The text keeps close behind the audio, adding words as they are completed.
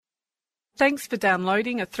Thanks for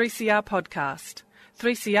downloading a 3CR podcast.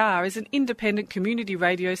 3CR is an independent community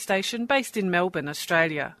radio station based in Melbourne,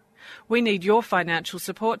 Australia. We need your financial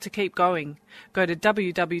support to keep going. Go to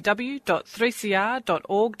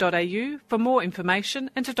www.3cr.org.au for more information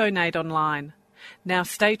and to donate online. Now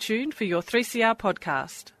stay tuned for your 3CR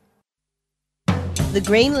podcast. The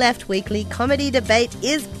Green Left Weekly comedy debate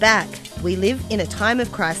is back. We live in a time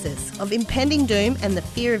of crisis, of impending doom and the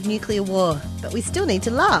fear of nuclear war. But we still need to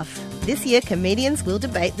laugh. This year, comedians will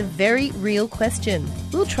debate the very real question.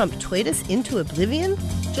 Will Trump tweet us into oblivion?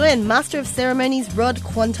 Join Master of Ceremonies Rod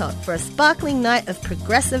Quantock for a sparkling night of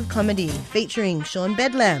progressive comedy featuring Sean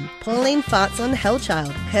Bedlam, Pauline Farts on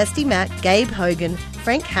Hellchild, Kirsty Mack, Gabe Hogan,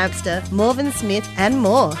 Frank Hamster, Morven Smith and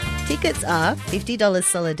more. Tickets are $50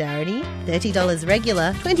 Solidarity, $30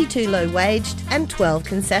 regular, $22 low-waged and $12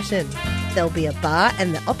 concession. There'll be a bar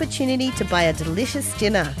and the opportunity to buy a delicious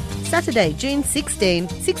dinner. Saturday, June 16,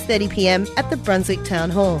 6:30pm at the Brunswick Town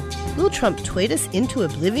Hall. Will Trump tweet us into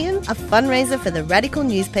oblivion? A fundraiser for the radical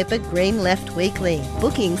newspaper Green Left Weekly.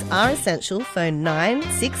 Bookings are essential. Phone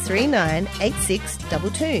 9639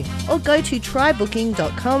 8622 or go to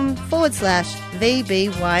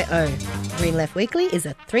trybooking.com/VBYO. Green Left Weekly is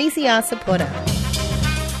a 3CR supporter.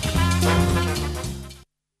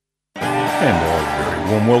 And a very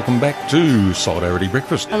warm welcome back to Solidarity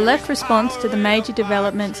Breakfast. A left response to the major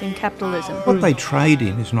developments in capitalism. What they trade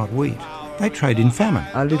in is not wheat. They trade in famine.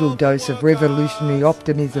 A little dose of revolutionary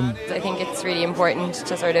optimism. I think it's really important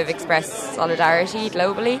to sort of express solidarity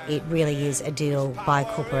globally. It really is a deal by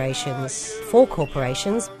corporations, for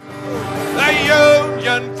corporations. The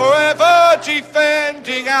union forever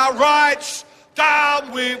defending our rights.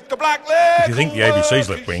 Down with the black leg. If you think the ABC's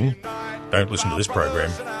left wing, don't listen to this program.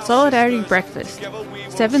 Solidarity Breakfast,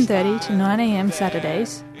 7:30 to 9am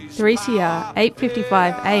Saturdays, 3CR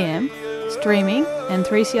 8:55am, streaming and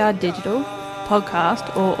 3CR digital,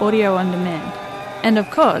 podcast or audio on demand. And of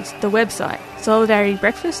course, the website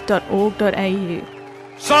solidaritybreakfast.org.au.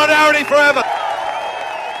 Solidarity forever.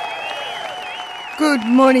 Good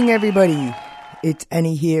morning, everybody. It's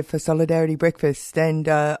Annie here for Solidarity Breakfast, and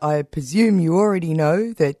I presume you already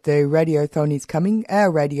know that the Radiothon is coming.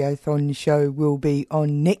 Our Radiothon show will be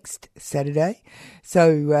on next Saturday,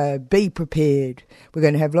 so be prepared. We're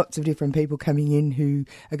going to have lots of different people coming in who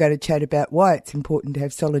are going to chat about why it's important to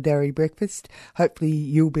have Solidarity Breakfast. Hopefully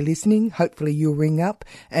you'll be listening, hopefully you'll ring up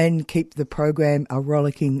and keep the program a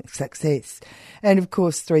rollicking success. And of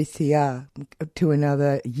course 3CR to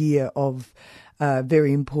another year of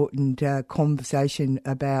very important conversation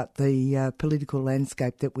about the political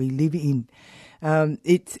landscape that we live in.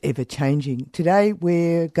 It's ever-changing. Today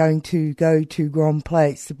we're going to go to Grand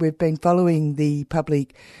Place. We've been following the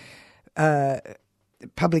public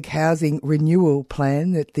housing renewal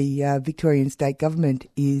plan that the Victorian State Government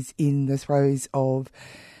is in the throes of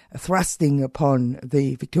thrusting upon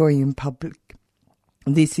the Victorian public.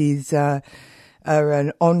 This is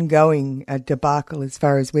an ongoing debacle as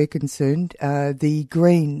far as we're concerned. The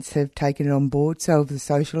Greens have taken it on board, so have the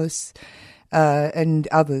Socialists and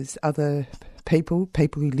other people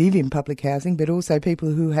who live in public housing, but also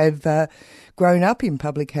people who have grown up in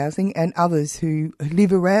public housing and others who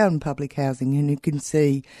live around public housing and who can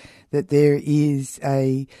see that there is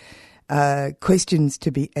questions to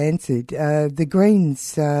be answered. The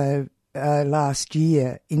Greens last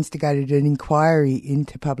year instigated an inquiry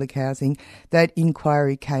into public housing. That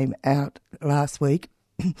inquiry came out last week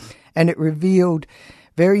and it revealed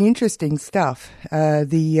very interesting stuff.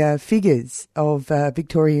 The figures of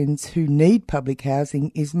Victorians who need public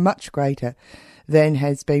housing is much greater than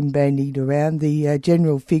has been bandied around. The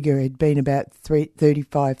general figure had been about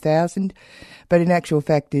 35,000, but in actual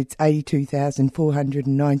fact it's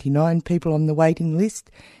 82,499 people on the waiting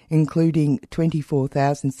list, including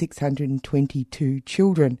 24,622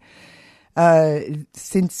 children.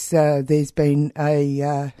 Since there's been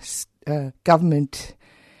a government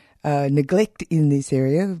neglect in this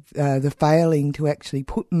area, the failing to actually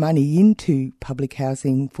put money into public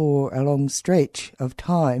housing for a long stretch of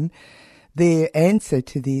time, their answer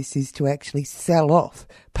to this is to actually sell off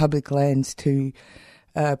public lands to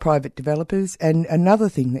private developers. And another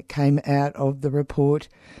thing that came out of the report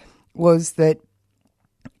was that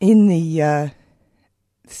in the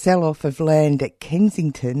sell-off of land at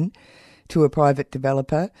Kensington to a private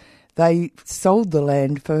developer, they sold the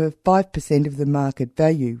land for 5% of the market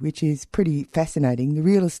value, which is pretty fascinating. The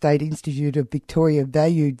Real Estate Institute of Victoria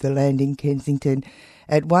valued the land in Kensington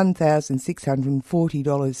at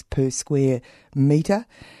 $1,640 per square metre.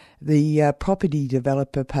 The property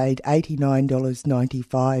developer paid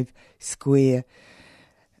 $89.95 square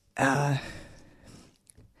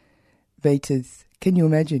metres Can you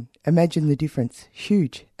imagine? Imagine the difference.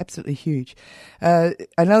 Huge, absolutely huge.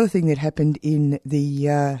 Another thing that happened in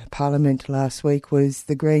the Parliament last week was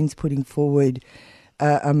the Greens putting forward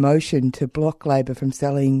a motion to block Labor from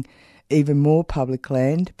selling even more public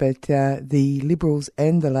land, but the Liberals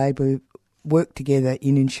and the Labor worked together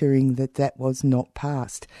in ensuring that that was not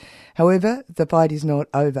passed. However, the fight is not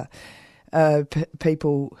over.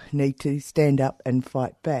 People need to stand up and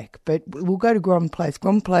fight back. But we'll go to Grom Place.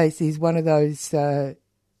 Grom Place is one of those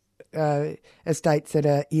estates that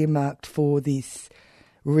are earmarked for this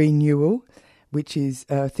renewal, which is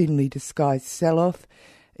a thinly disguised sell-off.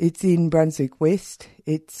 It's in Brunswick West.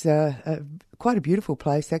 It's quite a beautiful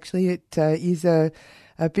place, actually. It is a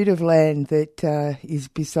bit of land that is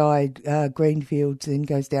beside green fields and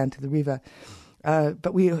goes down to the river.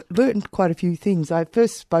 But we learned quite a few things. I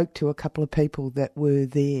first spoke to a couple of people that were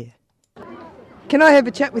there. Can I have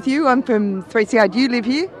a chat with you? I'm from 3CR. Do you live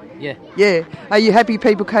here? Yeah. Yeah. Are you happy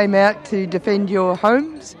people came out to defend your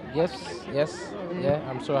homes? Yes. Yeah,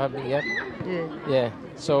 I'm so happy, yeah. Yeah.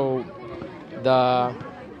 So the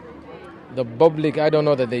public, I don't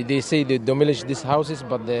know that they say they demolish these houses,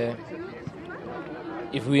 but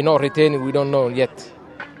if we not retain, we don't know yet.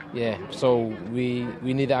 Yeah, so we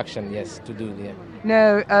need action, yes, to do it, yeah.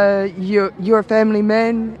 Now, you're a family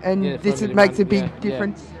man, and this makes a big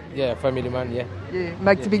difference? Yeah, family man, yeah. Yeah,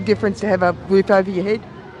 makes a big difference to have a roof over your head?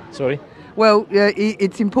 Sorry? Well,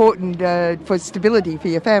 it's important for stability for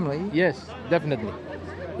your family. Yes, definitely.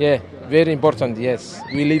 Yeah, very important, yes.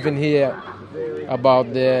 We live in here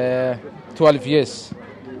about 12 years.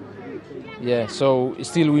 Yeah, so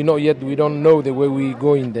still we don't know the way we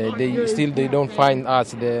go in there. They don't find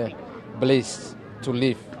us the place to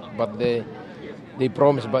live, but they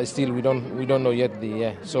promise, but still we don't know yet.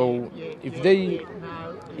 So if they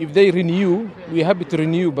renew, we're happy to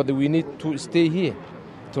renew, but we need to stay here,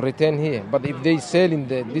 to return here. But if they sell in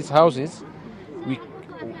these houses,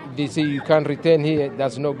 they say you can't return here.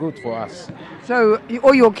 That's not good for us. So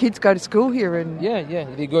all your kids go to school here, and yeah,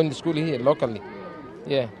 they go to school here locally.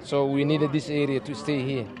 Yeah, so we needed this area to stay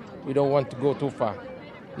here. We don't want to go too far.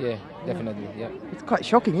 Yeah, definitely, yeah. It's quite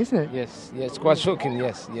shocking, isn't it? Yes, it's quite shocking,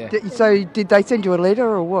 yes, yeah. So did they send you a letter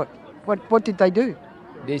or what? What did they do?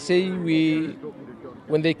 They say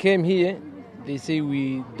when they came here, they say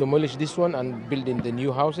we demolish this one and build in the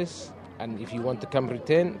new houses. And if you want to come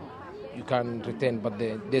return, you can return, but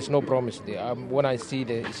there's no promise there. When I see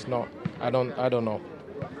that it's not, I don't know.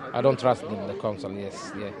 I don't trust them, the council,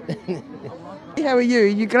 yes, yeah. How are you? Are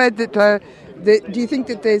you glad that, do you think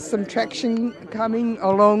that there's some traction coming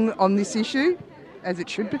along on this issue, as it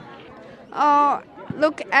should be? Oh,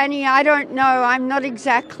 look, Annie, I don't know. I'm not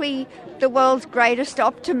exactly the world's greatest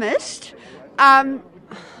optimist. I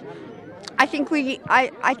think we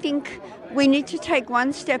need to take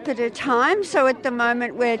one step at a time. So at the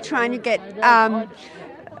moment we're trying to get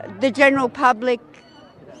the general public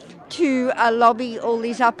to lobby all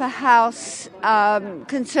these upper house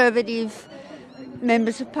Conservative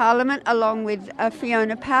members of Parliament, along with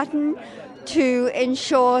Fiona Patten, to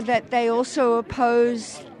ensure that they also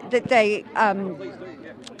oppose, that they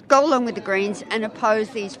go along with the Greens and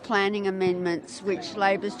oppose these planning amendments which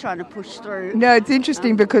Labor's trying to push through. No, it's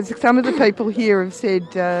interesting because some of the people here have said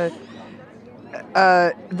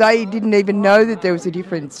they didn't even know that there was a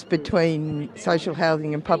difference between social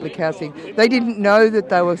housing and public housing. They didn't know that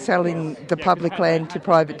they were selling the public land to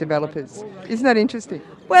private developers. Isn't that interesting?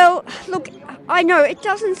 Well, look, I know it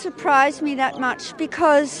doesn't surprise me that much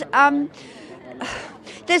because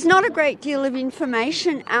there's not a great deal of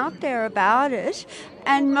information out there about it,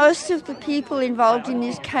 and most of the people involved in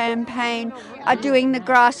this campaign are doing the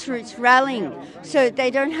grassroots rallying, so they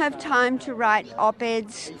don't have time to write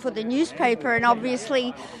op-eds for the newspaper, and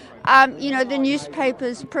obviously, the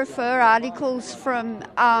newspapers prefer articles from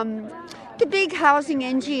the big housing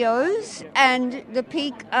NGOs and the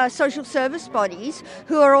peak social service bodies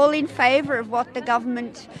who are all in favour of what the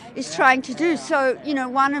government is trying to do. So,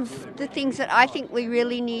 one of the things that I think we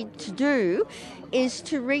really need to do is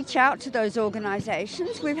to reach out to those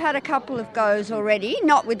organisations. We've had a couple of goes already,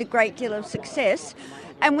 not with a great deal of success,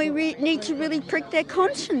 and we need to really prick their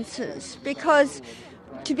consciences because,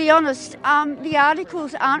 to be honest, the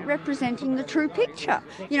articles aren't representing the true picture.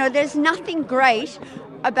 There's nothing great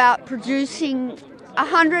about producing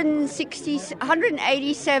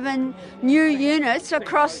 187 new units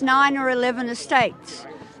across 9 or 11 estates.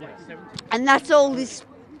 And that's all this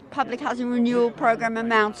public housing renewal program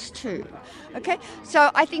amounts to. Okay,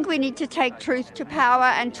 so I think we need to take truth to power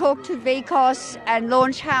and talk to VCOS and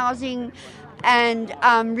Launch Housing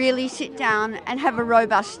and really sit down and have a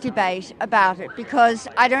robust debate about it, because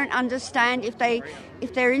I don't understand if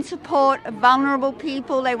they're in support of vulnerable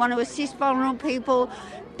people, they want to assist vulnerable people,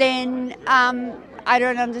 then I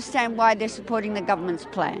don't understand why they're supporting the government's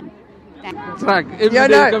plan. It's like every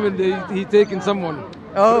day coming, he's taking someone.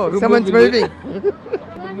 Oh, someone's moving.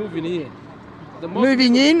 Moving here.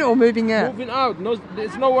 Moving in or moving out? Moving out. No,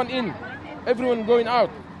 there's no one in. Everyone going out.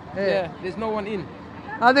 Yeah, there's no one in.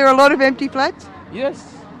 Are there a lot of empty flats?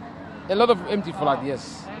 Yes, a lot of empty flats.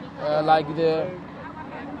 Yes, like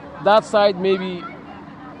that side maybe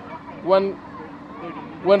one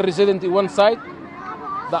resident in one side,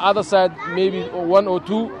 the other side maybe one or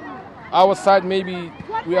two. Our side maybe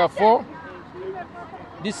we are 4.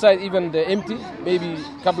 This side even the empty, maybe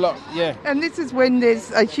a couple of, And this is when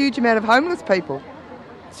there's a huge amount of homeless people.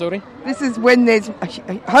 Sorry? This is when there's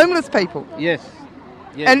homeless people. Yes.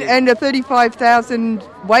 And a 35,000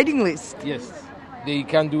 waiting list. Yes. They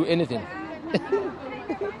can't do anything.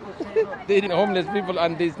 They're homeless people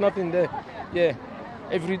and there's nothing there. Yeah.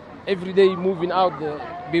 Every day moving out the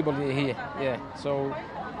people here. Yeah. So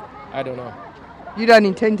I don't know. You don't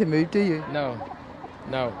intend to move, do you? No.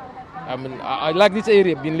 I mean, I like this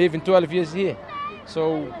area. Been living 12 years here,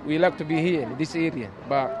 so we like to be here in this area.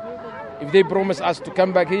 But if they promise us to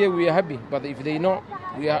come back here, we are happy. But if they not,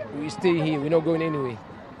 we stay here. We're not going anywhere.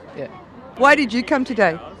 Yeah. Why did you come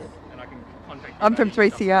today? I'm from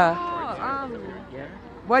 3CR.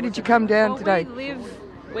 Why did you come down today?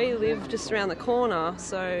 We live just around the corner,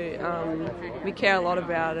 so we care a lot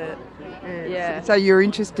about it. Yeah. So you're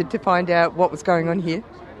interested to find out what was going on here?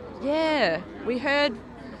 Yeah, we've heard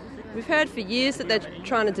for years that they're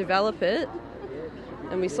trying to develop it,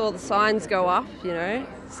 and we saw the signs go up,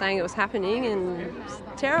 saying it was happening, and it's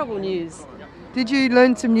terrible news. Did you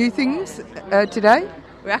learn some new things today?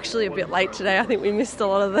 We're actually a bit late today. I think we missed a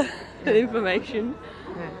lot of the information.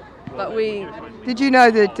 But Did you know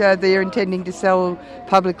that they're intending to sell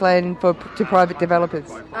public land to private developers?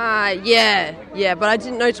 Yeah, but I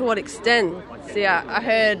didn't know to what extent. See, I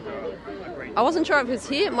heard, I wasn't sure if it was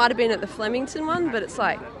here, it might have been at the Flemington one, but it's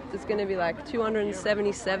like, there's going to be like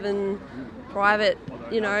 277 private,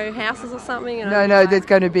 houses or something. And No, there's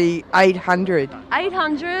going to be 800.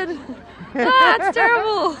 800? That's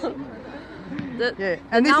terrible.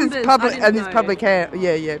 And this is public, and this public land.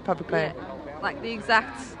 Public land. Like the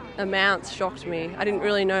exact amounts shocked me. I didn't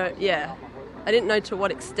really know. Yeah, I didn't know to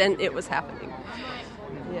what extent it was happening.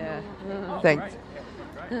 Yeah. Thanks.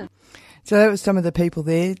 So that was some of the people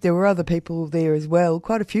there. There were other people there as well,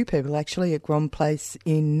 quite a few people actually at Grom Place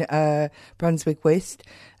in Brunswick West.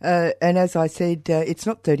 And as I said, it's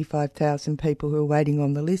not 35,000 people who are waiting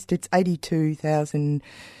on the list. It's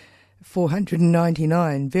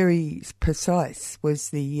 82,499. Very precise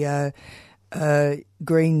was the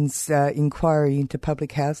Greens inquiry into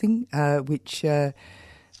public housing, which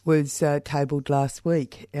was tabled last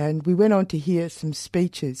week. And we went on to hear some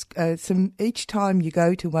speeches. Each time you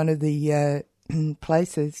go to one of the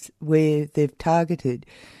places where they've targeted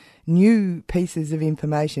new pieces of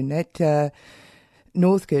information, at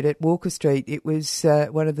Northcote, at Walker Street, it was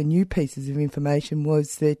one of the new pieces of information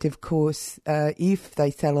was that, of course, if they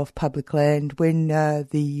sell off public land, when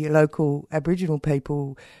the local Aboriginal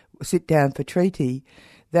people sit down for treaty,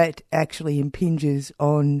 that actually impinges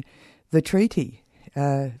on the treaty.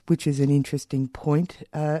 Which is an interesting point.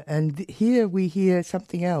 And here we hear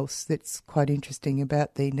something else that's quite interesting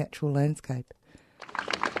about the natural landscape.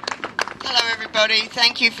 Hello everybody,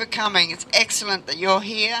 thank you for coming. It's excellent that you're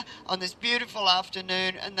here on this beautiful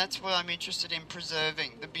afternoon, and that's what I'm interested in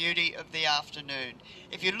preserving, the beauty of the afternoon.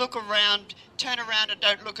 If you look around, turn around and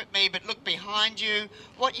don't look at me, but look behind you,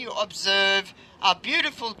 what you observe are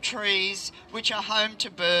beautiful trees which are home to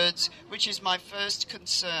birds, which is my first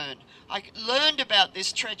concern. I learned about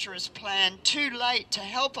this treacherous plan too late to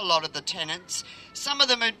help a lot of the tenants. Some of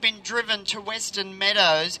them had been driven to Western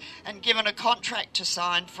Meadows and given a contract to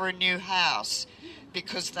sign for a new house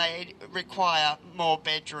because they require more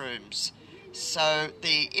bedrooms. So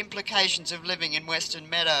the implications of living in Western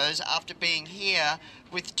Meadows after being here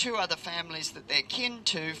with 2 other families that they're kin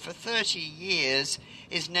to for 30 years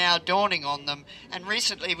is now dawning on them. And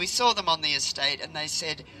recently we saw them on the estate and they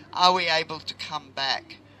said, are we able to come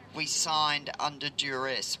back? We signed under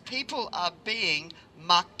duress. People are being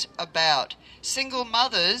mucked about. Single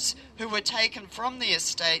mothers who were taken from the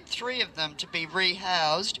estate, 3 of them to be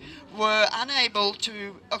rehoused, were unable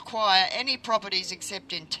to acquire any properties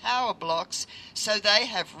except in tower blocks, so they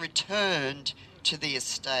have returned to the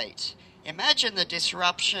estate. Imagine the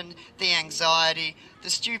disruption, the anxiety, the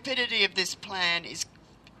stupidity of this plan is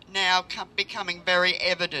now becoming very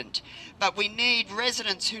evident. But we need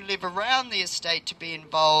residents who live around the estate to be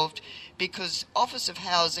involved, because Office of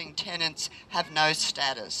Housing tenants have no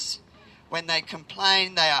status. When they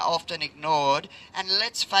complain, they are often ignored, and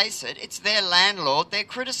let's face it, it's their landlord they're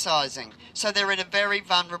criticising, so they're in a very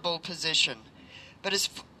vulnerable position. But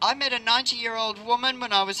I met a 90-year-old woman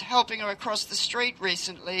when I was helping her across the street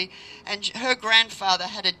recently, and her grandfather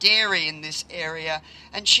had a dairy in this area,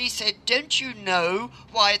 and she said, "Don't you know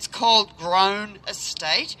why it's called Groan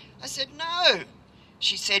Estate?" I said, "No."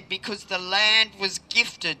 She said, "Because the land was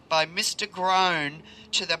gifted by Mr. Groan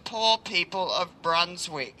to the poor people of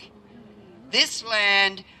Brunswick." This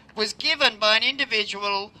land was given by an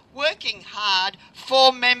individual working hard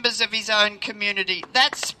for members of his own community.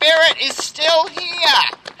 That spirit is still here.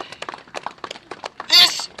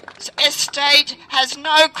 This estate has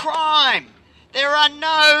no crime. There are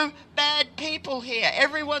no bad people here.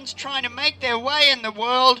 Everyone's trying to make their way in the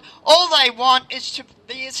world. All they want is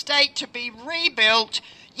the estate to be rebuilt.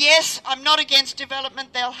 Yes, I'm not against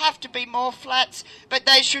development. There'll have to be more flats, but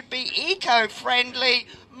they should be eco-friendly,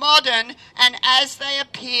 modern, and as they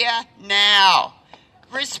appear now.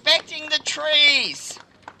 Respecting the trees.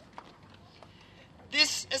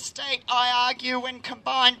 This estate, I argue, when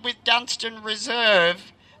combined with Dunstan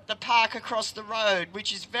Reserve, the park across the road,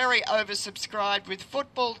 which is very oversubscribed with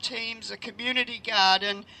football teams, a community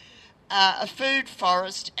garden, a food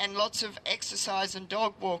forest, and lots of exercise and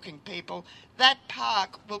dog walking people, that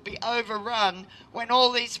park will be overrun when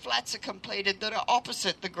all these flats are completed that are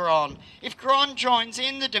opposite the Gron. If Gron joins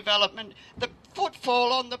in the development, the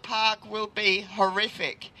footfall on the park will be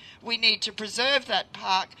horrific. We need to preserve that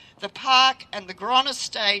park. The park and the Gron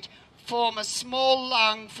estate form a small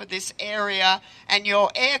lung for this area, and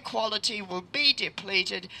your air quality will be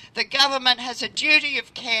depleted. The government has a duty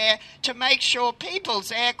of care to make sure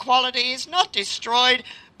people's air quality is not destroyed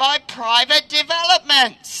by private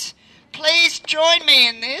developments. Please join me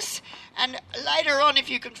in this, and later on, if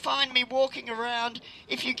you can find me walking around,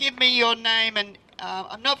 if you give me your name, and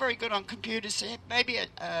I'm not very good on computers, so maybe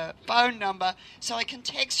a phone number so I can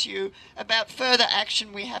text you about further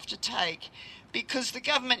action we have to take, because the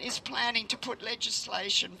government is planning to put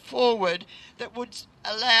legislation forward that would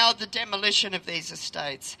allow the demolition of these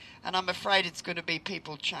estates, and I'm afraid it's going to be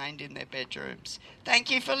people chained in their bedrooms.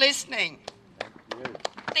 Thank you for listening.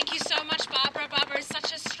 Thank you so much, Barbara. Barbara is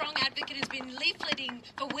such a strong advocate, has been leafleting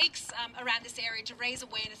for weeks around this area to raise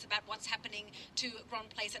awareness about what's happening to Gron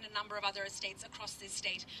Place and a number of other estates across this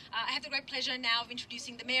state. I have the great pleasure now of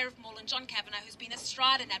introducing the Mayor of Moreland, John Kavanagh, who's been a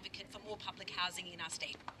strident advocate for more public housing in our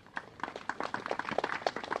state.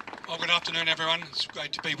 Well, good afternoon, everyone. It's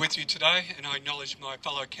great to be with you today, and I acknowledge my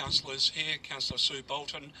fellow councillors here, Councillor Sue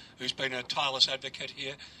Bolton, who's been a tireless advocate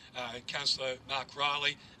here, Councillor Mark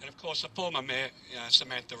Riley, and of course the former Mayor,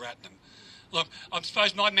 Samantha Ratnam. Look, I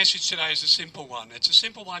suppose my message today is a simple one. It's a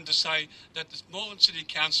simple one to say that the Moreland City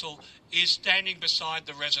Council is standing beside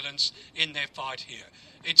the residents in their fight here.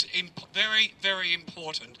 It's very, very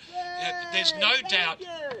important. There's no doubt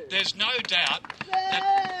that...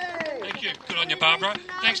 Thank you. Good on you, Barbara.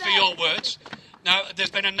 Thanks for your words. Now, there's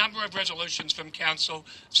been a number of resolutions from Council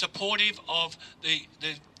supportive of the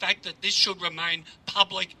fact that this should remain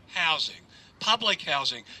public housing. Public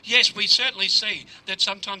housing. Yes, we certainly see that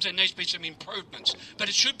sometimes there needs to be some improvements, but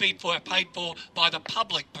it should be paid for by the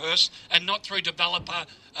public purse and not through developer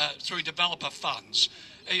funds.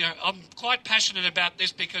 You know, I'm quite passionate about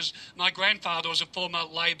this because my grandfather was a former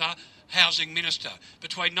Labor housing minister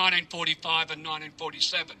between 1945 and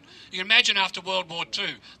 1947. You can imagine after World War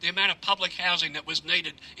II the amount of public housing that was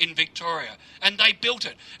needed in Victoria, and they built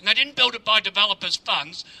it. And they didn't build it by developers'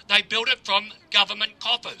 funds, they built it from government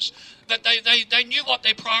coffers. That they knew what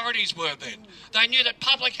their priorities were then. They knew that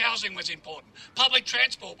public housing was important, public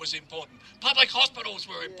transport was important, public hospitals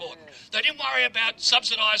were important. They didn't worry about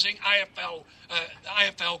subsidising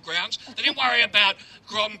AFL grounds. They didn't worry about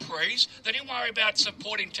Grand Prix. They didn't worry about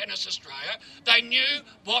supporting Tennis Australia. They knew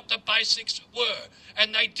what the basics were,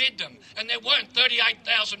 and they did them. And there weren't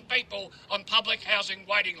 38,000 people on public housing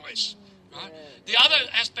waiting lists. Right? The other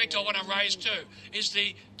aspect I want to raise too is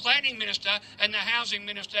the planning minister and the housing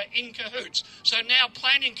minister in cahoots. So now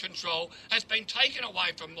planning control has been taken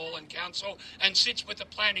away from Moreland Council and sits with the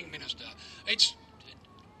planning minister. It's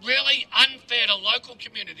really unfair to local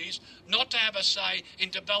communities not to have a say in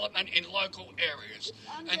development in local areas.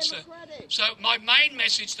 And so my main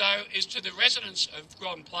message, though, is to the residents of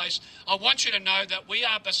Gron Place. I want you to know that we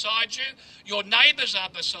are beside you. Your neighbours are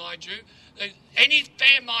beside you. Any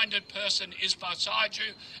fair-minded person is beside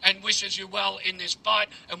you and wishes you well in this fight.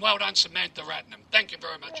 And well done, Samantha Ratnam. Thank you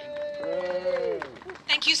very much.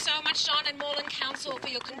 Thank you so much, John and Moreland Council, for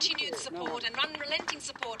your continued support and unrelenting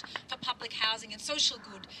support for public housing and social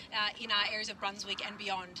good in our areas of Brunswick and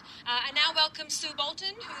beyond. I now welcome Sue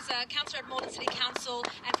Bolton, who's a councillor at Moreland City Council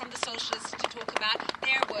and from the Socialists, to talk about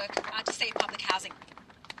their work to save public housing.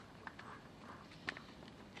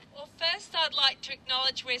 Well, first I'd like to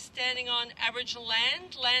acknowledge we're standing on Aboriginal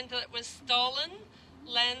land that was stolen,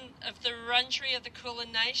 land of the Wurundjeri of the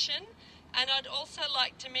Kulin Nation. And I'd also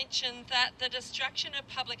like to mention that the destruction of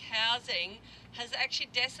public housing has actually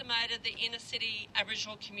decimated the inner city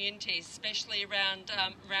Aboriginal communities, especially around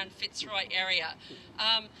Fitzroy area.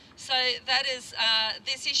 So that is,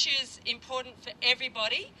 this issue is important for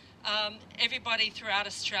everybody, everybody throughout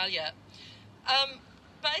Australia.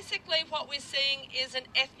 Basically what we're seeing is an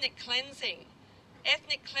ethnic cleansing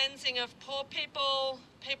of poor people,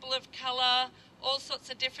 people of colour, all sorts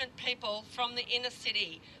of different people from the inner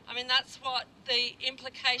city. I mean, that's what the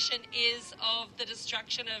implication is of the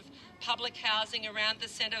destruction of public housing around the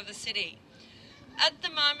centre of the city. At the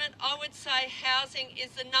moment, I would say housing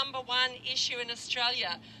is the number one issue in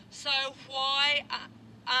Australia. So why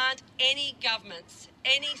aren't any governments,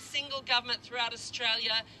 any single government throughout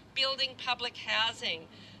Australia, building public housing?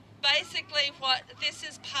 Basically, this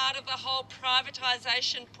is part of the whole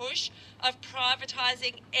privatisation push of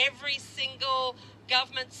privatising every single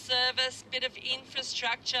government service, bit of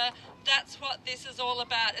infrastructure. That's what this is all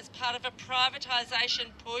about. It's part of a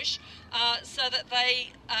privatisation push so that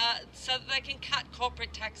they can cut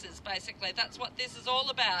corporate taxes, basically. That's what this is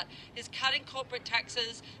all about, is cutting corporate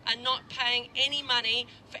taxes and not paying any money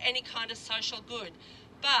for any kind of social good.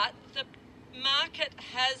 But the market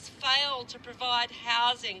has failed to provide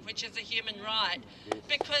housing, which is a human right,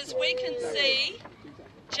 because we can see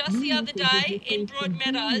just the other day in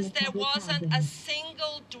Broadmeadows there wasn't a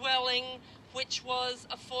single dwelling which was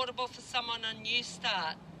affordable for someone on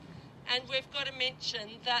Newstart. And we've got to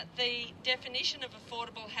mention that the definition of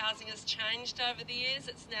affordable housing has changed over the years.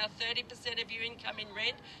 It's now 30% of your income in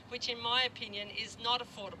rent, which in my opinion is not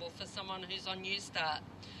affordable for someone who's on Newstart.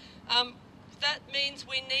 That means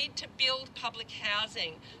we need to build public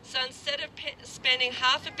housing. So instead of spending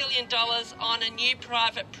 $500 million on a new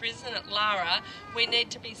private prison at Lara, we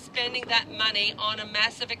need to be spending that money on a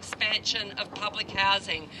massive expansion of public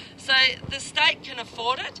housing. So the state can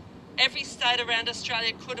afford it. Every state around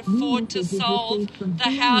Australia could afford to solve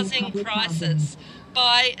the housing crisis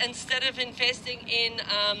by, instead of investing in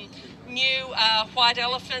new white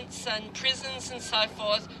elephants and prisons and so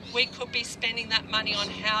forth, we could be spending that money on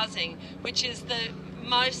housing, which is the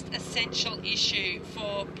most essential issue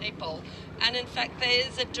for people. And in fact, there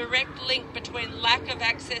is a direct link between lack of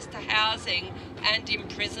access to housing and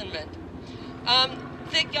imprisonment.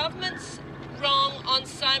 The government's wrong on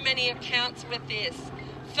so many accounts with this.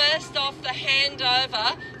 First off, the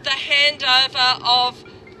handover of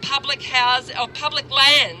public housing or public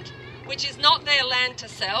land, which is not their land to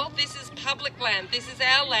sell. This is public land. This is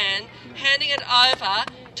our land, handing it over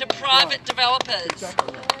to private developers.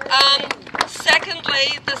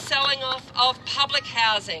 Secondly, the selling off of public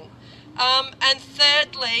housing. And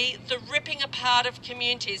thirdly, the ripping apart of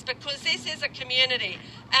communities, because this is a community.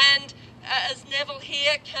 And as Neville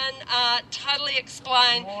here can totally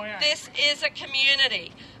explain, this is a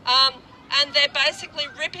community. And they're basically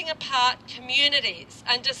ripping apart communities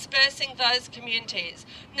and dispersing those communities.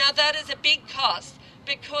 Now, that is a big cost,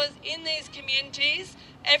 because in these communities,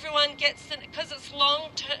 everyone gets because it's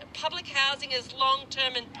long-term. Public housing is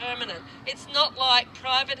long-term and permanent. It's not like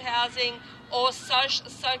private housing or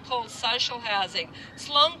so-called social housing. It's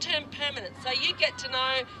long-term permanent. So you get to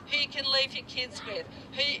know who you can leave your kids with,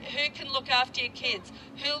 who can look after your kids,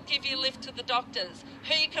 who'll give you a lift to the doctors,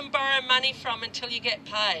 who you can borrow money from until you get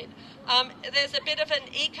paid. There's a bit of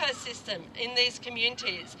an ecosystem in these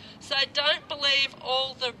communities. So don't believe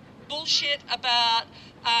all the bullshit about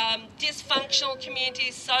dysfunctional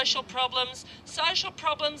communities, social problems. Social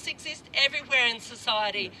problems exist everywhere in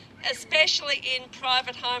society, especially in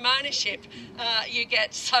private home ownership. You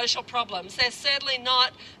get social problems. They're certainly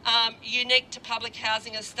not unique to public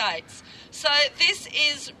housing estates. So this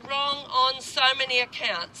is wrong on so many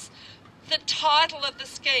accounts. The title of the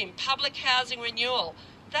scheme, Public Housing Renewal,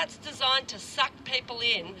 that's designed to suck people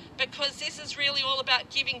in, because this is really all about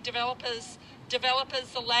giving developers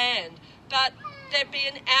the land. But there'd be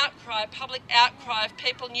an outcry, public outcry, if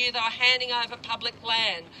people knew they were handing over public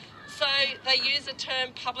land. So they use the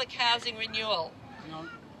term public housing renewal.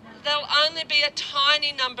 There'll only be a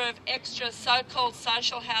tiny number of extra so-called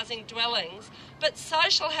social housing dwellings, but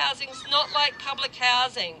social housing's not like public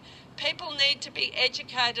housing. People need to be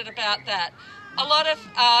educated about that. A lot of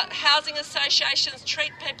housing associations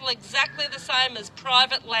treat people exactly the same as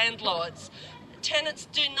private landlords. Tenants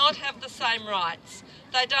do not have the same rights.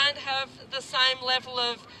 They don't have the same level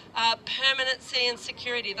of permanency and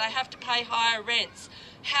security. They have to pay higher rents.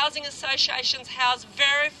 Housing associations house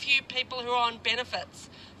very few people who are on benefits.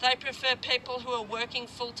 They prefer people who are working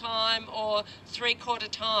full-time or three-quarter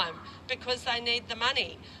time because they need the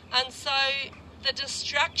money. And so the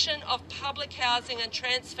destruction of public housing and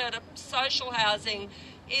transfer to social housing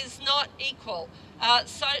is not equal.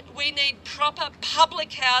 So we need proper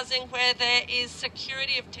public housing where there is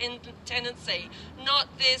security of tenancy, not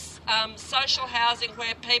this social housing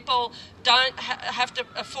where people don't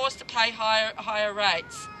are forced to pay higher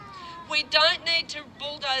rates. We don't need to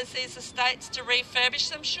bulldoze these estates to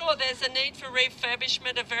refurbish them. Sure, there's a need for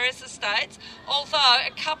refurbishment of various estates, although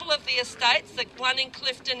a couple of the estates, the one in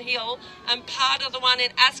Clifton Hill and part of the one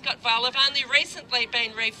in Ascot Vale, have only recently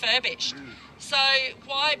been refurbished. So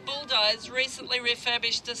why bulldoze recently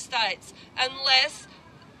refurbished estates unless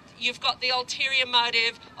you've got the ulterior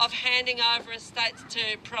motive of handing over estates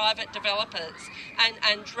to private developers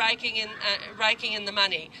and raking in the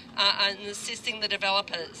money and assisting the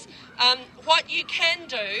developers? What you can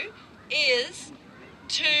do is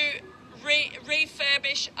to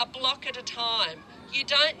refurbish a block at a time. You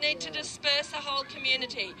don't need to disperse a whole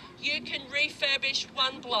community. You can refurbish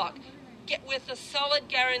one block with a solid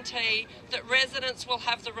guarantee that residents will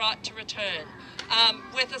have the right to return,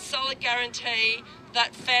 with a solid guarantee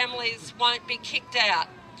that families won't be kicked out.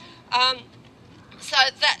 So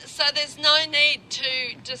there's no need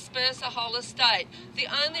to disperse a whole estate. The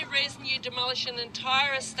only reason you demolish an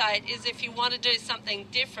entire estate is if you want to do something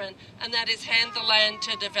different, and that is hand the land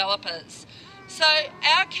to developers. So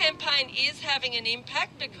our campaign is having an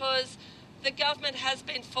impact because the government has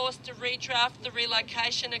been forced to redraft the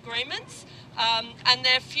relocation agreements, and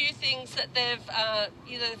there are a few things that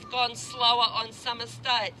they've gone slower on some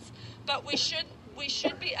estates. But we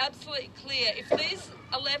should be absolutely clear. If these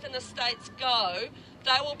 11 estates go,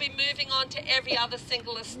 they will be moving on to every other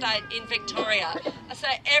single estate in Victoria. So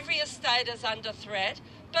every estate is under threat.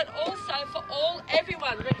 But also for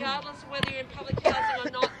everyone, regardless of whether you're in public housing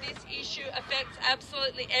or not, this issue affects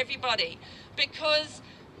absolutely everybody. Because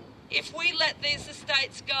if we let these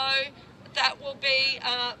estates go, that will be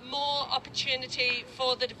more opportunity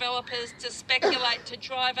for the developers to speculate, to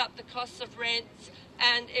drive up the costs of rents,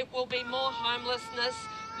 and it will be more homelessness,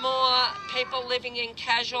 more people living in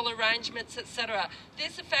casual arrangements, etc.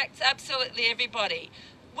 This affects absolutely everybody.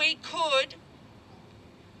 We could,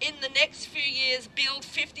 in the next few years, build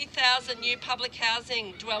 50,000 new public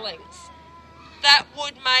housing dwellings. That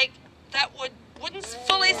wouldn't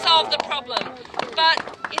fully solve the problem,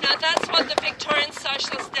 but that's what the Victorian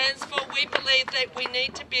Socialist stands for. We believe that we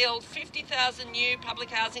need to build 50,000 new public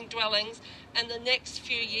housing dwellings in the next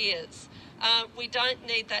few years. We don't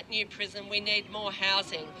need that new prison, we need more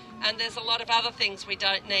housing. And there's a lot of other things we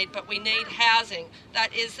don't need, but we need housing.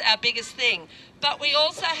 That is our biggest thing. But we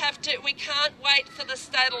also we can't wait for the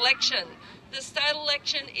state election. The state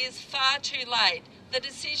election is far too late. The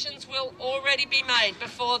decisions will already be made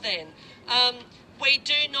before then. We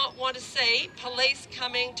do not want to see police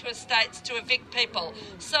coming to estates to evict people.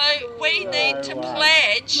 So we need to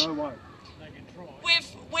pledge.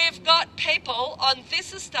 We've got people on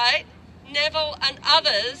this estate, Neville and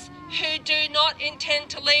others, who do not intend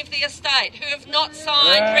to leave the estate, who have not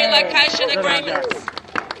signed relocation agreements.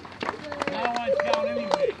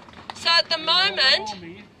 So at the moment,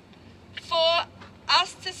 for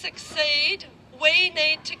us to succeed, we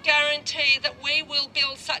need to guarantee that we will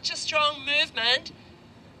build such a strong movement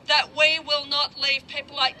that we will not leave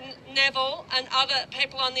people like Neville and other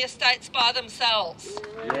people on the estates by themselves.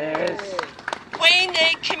 Yes. We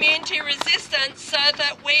need community resistance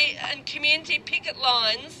and community picket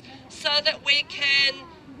lines so that we can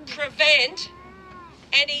prevent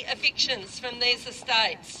any evictions from these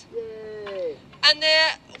estates. And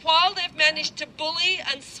while they've managed to bully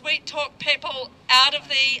and sweet-talk people out of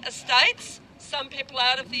the estates, some people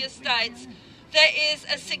out of the estates, there is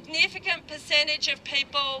a significant percentage of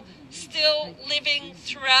people still living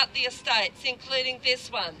throughout the estates, including this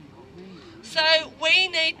one. So we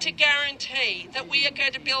need to guarantee that we are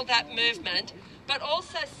going to build that movement, but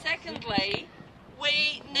also, secondly,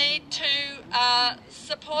 we need to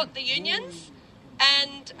support the unions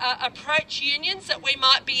and approach unions that we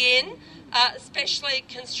might be in, especially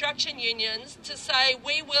construction unions, to say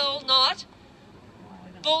we will not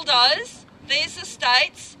bulldoze these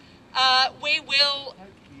estates. We will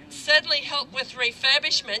certainly help with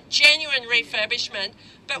refurbishment, genuine refurbishment,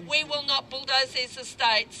 but we will not bulldoze these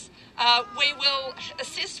estates We will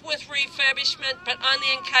assist with refurbishment, but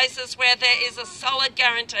only in cases where there is a solid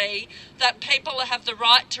guarantee that people have the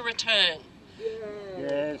right to return.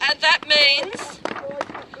 Yes. And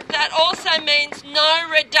that also means no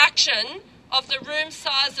reduction of the room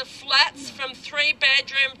size of flats from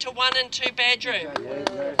 3-bedroom to 1 and 2 bedroom.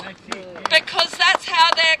 Because that's how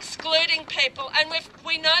they're excluding people. And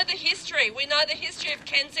we know the history. We know the history of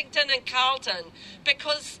Kensington and Carlton,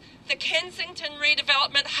 because the Kensington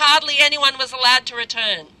redevelopment, hardly anyone was allowed to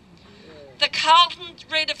return. The Carlton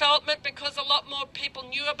redevelopment, because a lot more people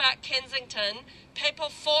knew about Kensington, people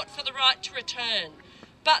fought for the right to return.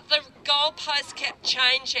 But the goalposts kept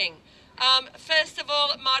changing. First of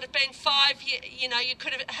all, it might have been 5 years. You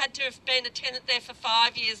could have had to have been a tenant there for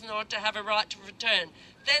 5 years in order to have a right to return.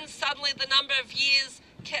 Then suddenly the number of years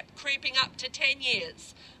kept creeping up to 10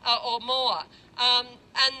 years or more. And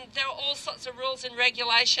there are all sorts of rules and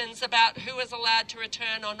regulations about who is allowed to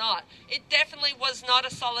return or not. It definitely was not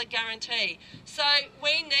a solid guarantee. So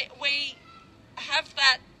we have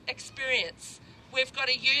that experience. We've got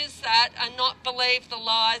to use that and not believe the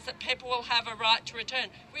lies that people will have a right to return.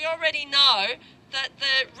 We already know that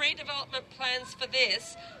the redevelopment plans for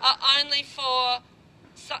this are only for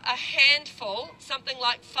a handful, something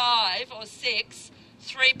like 5 or 6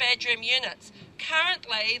 3-bedroom units.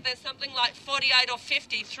 Currently, there's something like 48 or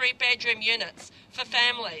 50 3-bedroom units for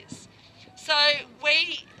families. So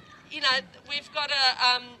we've got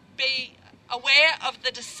to be aware of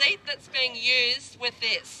the deceit that's being used with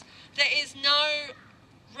this. There is no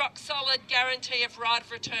rock-solid guarantee of right of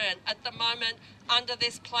return at the moment under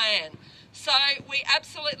this plan. So we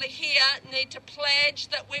absolutely here need to pledge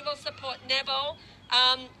that we will support Neville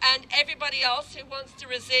and everybody else who wants to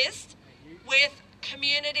resist with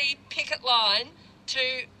community picket line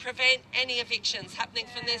to prevent any evictions happening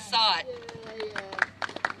from this site.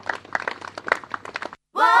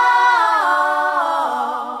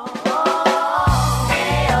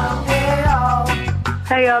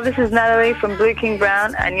 Hey y'all, this is Natalie from Blue King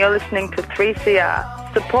Brown and you're listening to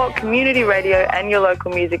 3CR. Support community radio and your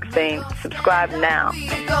local music scene. Subscribe now.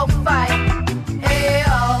 Go fight. Hey,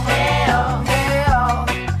 oh, hey, oh, hey, oh.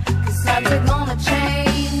 'Cause times are gonna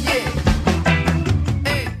change it.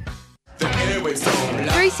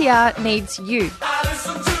 3CR needs you.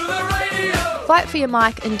 Fight for your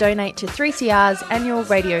mic and donate to 3CR's annual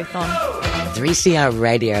Radiothon. 3CR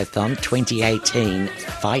Radiothon 2018.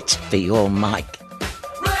 Fight for your mic.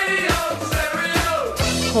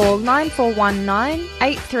 Call 9419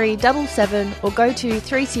 8377 or go to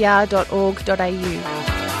 3cr.org.au.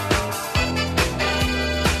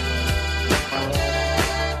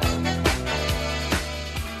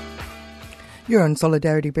 You're on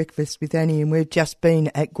Solidarity Breakfast with Annie, and we've just been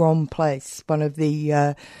at Grand Place, one of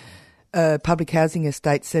the public housing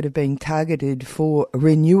estates that have been targeted for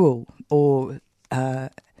renewal or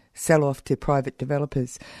sell-off to private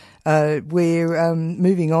developers. We're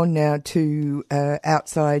moving on now to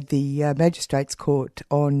outside the Magistrates Court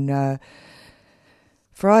on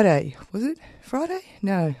Friday. Was it Friday?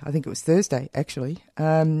 No, I think it was Thursday, actually.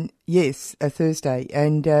 Yes, a Thursday.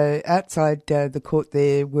 And outside the court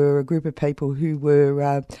there were a group of people who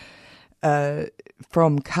were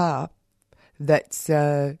from CARP, that's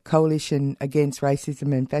Coalition Against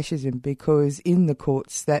Racism and Fascism, because in the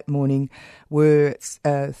courts that morning were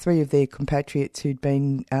 3 of their compatriots who'd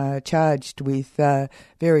been charged with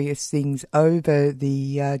various things over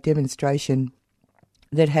the demonstration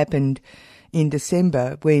that happened in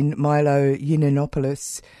December when Milo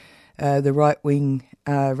Yiannopoulos, the right-wing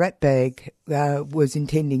ratbag, was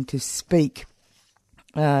intending to speak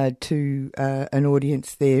to an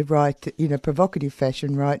audience there, right in a provocative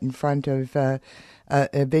fashion, right in front of a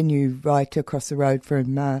venue right across the road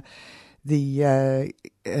from the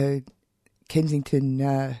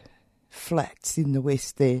Kensington flats in the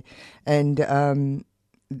west there. And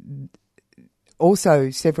also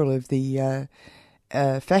several of the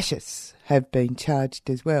fascists have been charged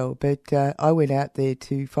as well. But I went out there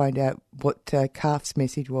to find out what CARF's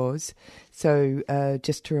message was. So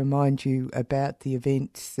just to remind you about the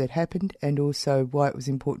events that happened and also why it was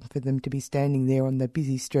important for them to be standing there on the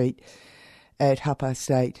busy street at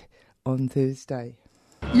 8:30 on Thursday.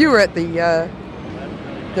 You were at the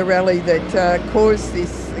rally that caused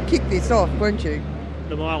this, kicked this off, weren't you?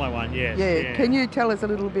 The Milo one, yes. Yeah. Can you tell us a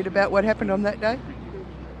little bit about what happened on that day?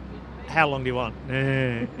 How long do you want?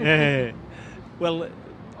 Well,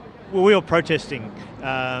 we were protesting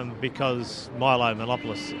because Milo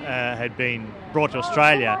Yiannopoulos had been brought to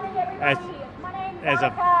Australia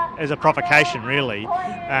as a provocation, really,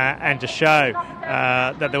 and to show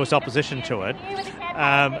that there was opposition to it.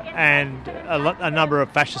 And a number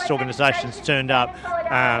of fascist organisations turned up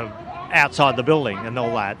outside the building and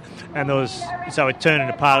all that. And so it turned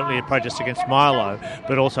into partly a protest against Milo,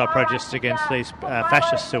 but also a protest against these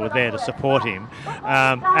fascists who were there to support him.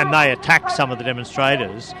 And they attacked some of the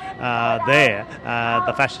demonstrators there,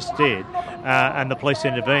 the fascists did, and the police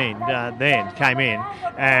intervened then, came in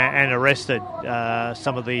and arrested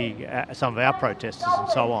some of our protesters and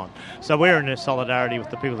so on. So we're in solidarity with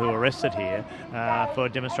the people who were arrested here for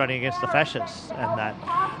demonstrating against the fascists and that.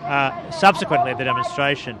 Subsequently, the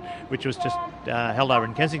demonstration, which was just held over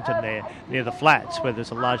in Kensington there, near the flats, where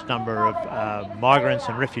there's a large number of migrants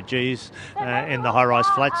and refugees in the high-rise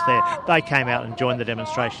flats there, they came out and joined the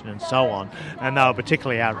demonstration and so on. And they were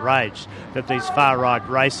particularly outraged that these far-right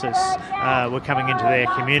racists were coming into their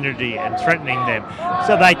community and threatening them.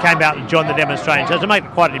 So they came out and joined the demonstration. So to make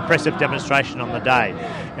quite an impressive demonstration on the day.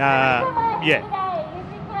 Some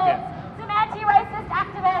anti-racist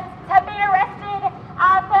activists have been arrested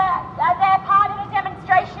for their part in a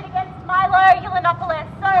demonstration against Milo Yiannopoulos.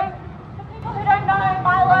 So, for people who don't know,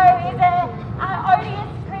 Milo is an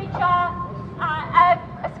odious creature,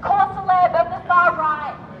 a core celeb of the far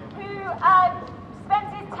right, who spends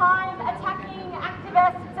his time attacking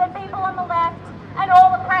activists and people on the left and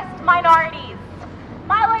all oppressed minorities.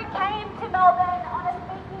 Milo came to Melbourne on a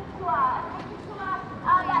speaking tour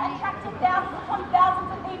that attracted thousands upon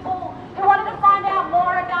thousands of people who wanted to find out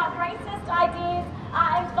more about racist ideas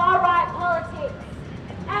and far-right politics.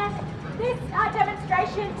 And this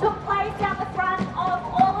demonstration took place out the front of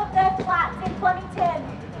all of the flats in Flemington,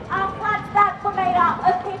 flats that were made up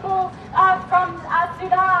of people from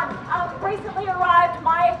Sudan, recently arrived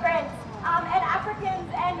migrants, and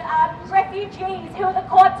Africans and refugees who are the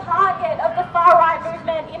core target of the far-right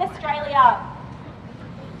movement in Australia.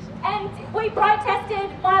 And we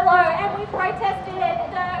protested Milo, and we protested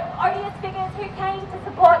the odious figures who came to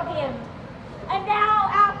support him. And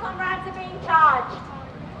now our comrades are being charged.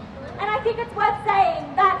 And I think it's worth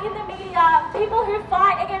saying that in the media, people who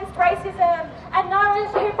fight against racism and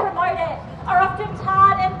those who promote it are often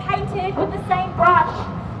tarred and painted with the same brush.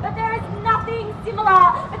 But there is nothing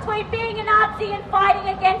similar between being a Nazi and fighting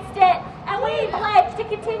against it. And we pledge to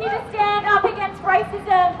continue to stand up against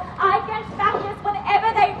racism, against fascists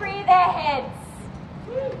whenever they rear their heads.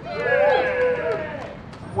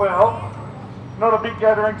 Well, not a big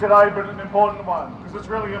gathering today, but an important one, because it's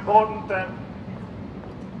really important that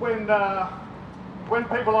when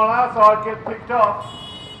people on our side get picked off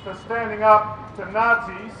for standing up to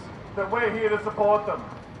Nazis, that we're here to support them.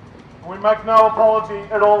 We make no apology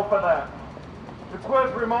at all for that. It's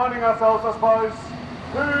worth reminding ourselves, I suppose,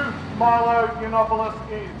 who Milo Yiannopoulos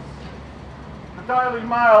is. The Daily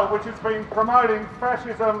Mail, which has been promoting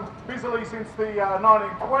fascism busily since the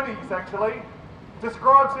 1920s actually,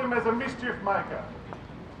 describes him as a mischief maker.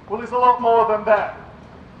 Well, there's a lot more than that.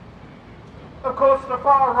 Of course, the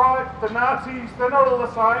far right, the Nazis, they're not all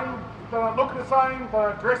the same. They don't look the same, they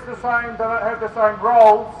don't dress the same, they don't have the same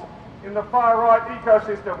roles in the far right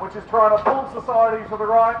ecosystem, which is trying to pull society to the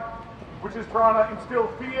right, which is trying to instill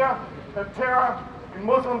fear and terror in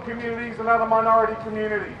Muslim communities and other minority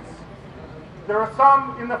communities. There are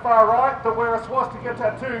some in the far right that wear a swastika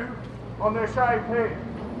tattoo on their shaved head.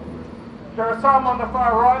 There are some on the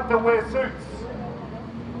far right that wear suits.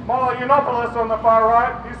 Milo Yiannopoulos on the far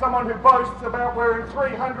right is someone who boasts about wearing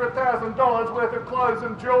 $300,000 worth of clothes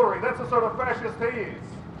and jewellery. That's the sort of fascist he is.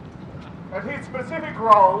 And his specific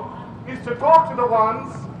role is to talk to the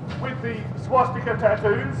ones with the swastika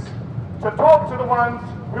tattoos, to talk to the ones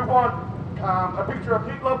who want a picture of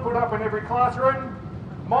Hitler put up in every classroom.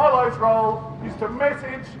 Milo's role is to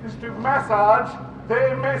massage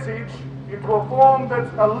their message into a form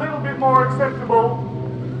that's a little bit more acceptable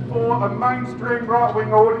for a mainstream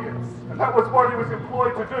right-wing audience. And that was what he was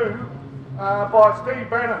employed to do by Steve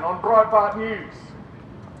Bannon on Breitbart News.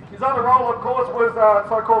 His other role, of course, was a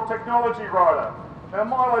so-called technology writer. Now,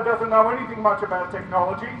 Milo doesn't know anything much about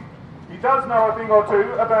technology. He does know a thing or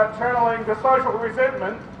two about channeling the social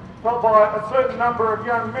resentment felt by a certain number of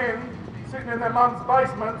young men sitting in their mums'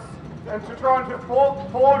 basements and to trying to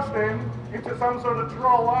forge them into some sort of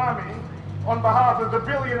troll army on behalf of the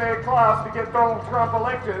billionaire class to get Donald Trump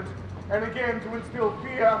elected, and again to instill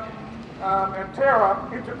fear and terror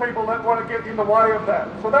into people that want to get in the way of that.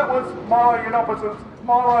 So that was Milo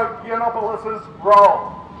Yiannopoulos'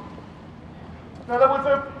 role. Now there was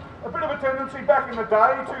a bit of a tendency back in the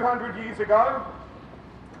day, 200 years ago,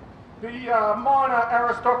 the minor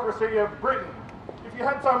aristocracy of Britain. If you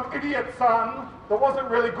had some idiot son that wasn't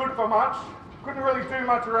really good for much, couldn't really do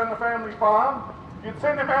much around the family farm, you'd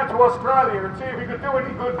send him out to Australia and see if he could do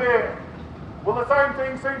any good there. Well, the same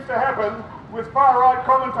thing seems to happen with far-right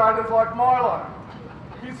commentators like Milo.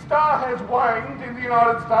 His star has waned in the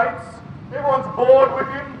United States Everyone's bored with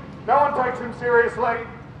him. No one takes him seriously.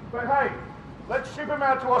 But hey, let's ship him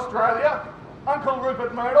out to Australia. Uncle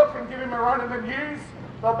Rupert Murdoch can give him a run in the news.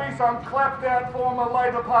 There'll be some clapped-out former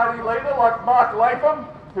Labor Party leader like Mark Latham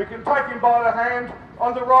who can take him by the hand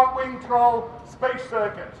on the right-wing troll speech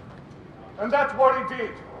circuit. And that's what he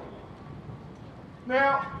did.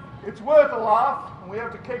 Now, it's worth a laugh, and we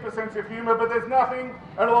have to keep a sense of humour, but there's nothing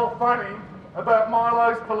at all funny about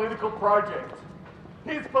Milo's political project.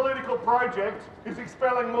 His political project is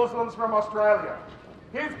expelling Muslims from Australia.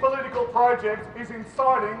 His political project is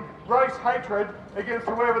inciting race hatred against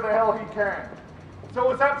whoever the hell he can. So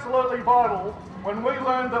it was absolutely vital when we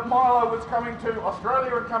learned that Milo was coming to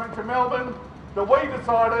Australia and coming to Melbourne that we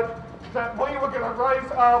decided that we were going to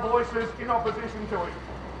raise our voices in opposition to him.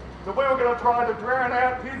 That we were going to try to drown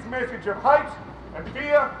out his message of hate and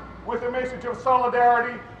fear with a message of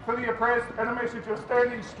solidarity for the oppressed and a message of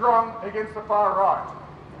standing strong against the far right.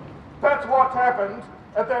 That's what happened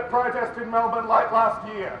at that protest in Melbourne late last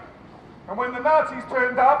year. And when the Nazis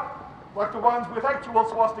turned up, like the ones with actual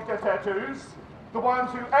swastika tattoos, the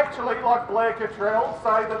ones who actually, like Blair Cottrell,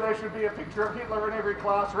 say that there should be a picture of Hitler in every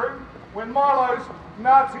classroom, when Milo's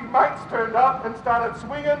Nazi mates turned up and started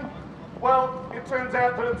swinging, well, it turns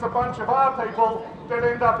out that it's a bunch of our people that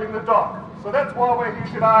end up in the dock. So that's why we're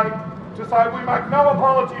here today, to say we make no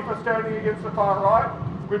apology for standing against the far right,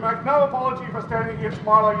 we make no apology for standing against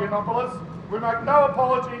Milo Yiannopoulos, we make no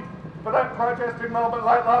apology for that protest in Melbourne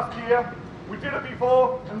late last year. We did it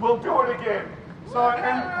before and we'll do it again. So,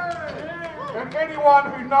 and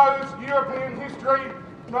anyone who knows European history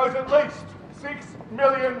knows at least 6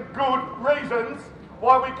 million good reasons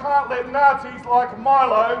why we can't let Nazis like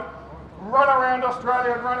Milo run around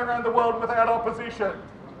Australia and run around the world without opposition.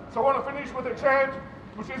 So I want to finish with a chant,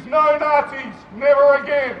 which is no Nazis, never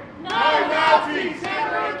again. No Nazis,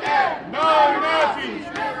 never again. No Nazis,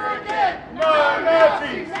 never again. No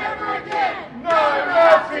Nazis, never again. No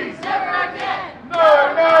Nazis, never again.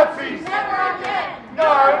 No Nazis, never again.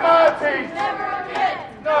 No Nazis, never again.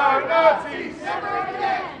 No Nazis, never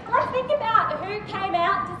again. Let's think about who came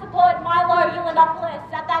out to support Milo Yiannopoulos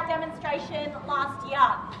at that demonstration last year.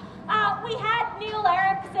 We had Neil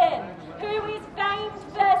Erikson, who is famed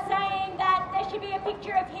for saying that there should be a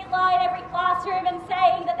picture of Hitler in every classroom and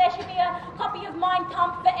saying that there should be a copy of Mein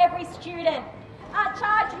Kampf for every student.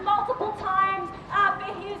 Charged multiple times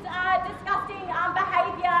for his disgusting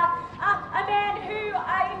behaviour, a man who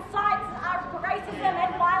incites racism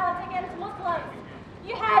and violence against Muslims.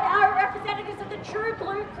 You had representatives of the True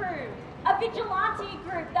Blue Crew, a vigilante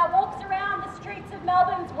group that walks around the streets of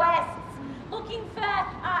Melbourne's West, looking for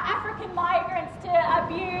African migrants to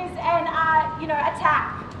abuse and,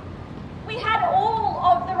 attack. We had all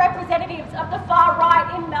of the representatives of the far right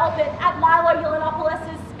in Melbourne at Milo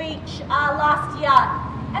Yiannopoulos' speech last year.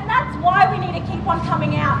 And that's why we need to keep on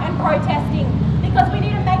coming out and protesting, because we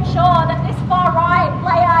need to make sure that this far right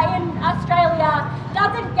player in Australia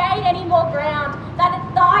doesn't gain any more ground, that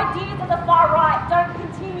the ideas of the far right don't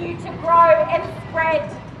continue to grow and spread.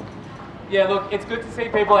 Yeah, look, it's good to see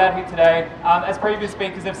people out here today. As previous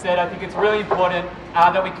speakers have said, I think it's really important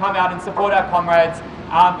that we come out and support our comrades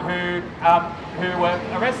who were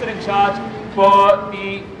arrested and charged for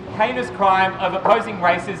the heinous crime of opposing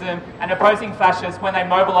racism and opposing fascists when they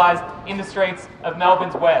mobilised in the streets of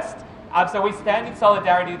Melbourne's West. So we stand in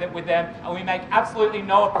solidarity with them, and we make absolutely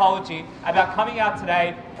no apology about coming out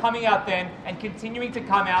today, coming out then, and continuing to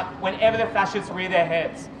come out whenever the fascists rear their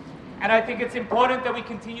heads. And I think it's important that we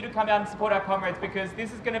continue to come out and support our comrades, because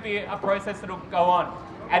this is going to be a process that will go on.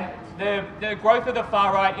 And the growth of the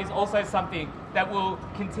far right is also something that will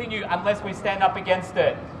continue unless we stand up against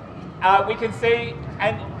it. We can see,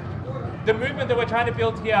 and the movement that we're trying to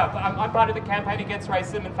build here, I'm part of the campaign against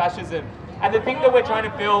racism and fascism, and the thing that we're trying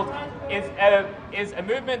to build is a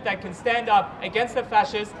movement that can stand up against the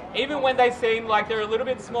fascists, even when they seem like they're a little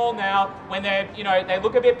bit small now, when they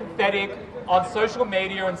look a bit pathetic on social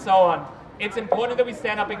media and so on. It's important that we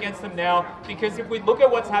stand up against them now, because if we look at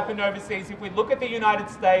what's happened overseas, if we look at the United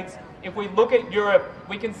States, if we look at Europe,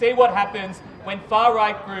 we can see what happens when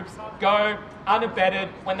far-right groups go unabated,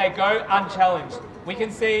 when they go unchallenged. We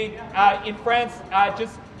can see in France,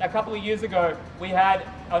 just a couple of years ago, we had,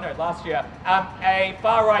 last year, a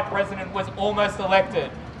far-right president was almost elected.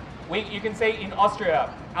 You can see in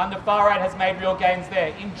Austria, the far-right has made real gains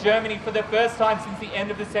there. In Germany, for the first time since the end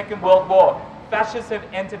of the Second World War, fascists have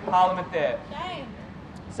entered parliament there.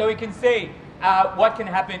 So we can see what can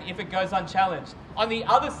happen if it goes unchallenged. On the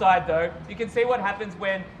other side, though, you can see what happens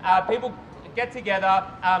when people get together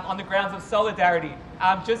on the grounds of solidarity.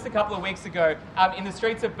 just a couple of weeks ago, in the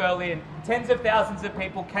streets of Berlin, tens of thousands of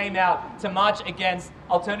people came out to march against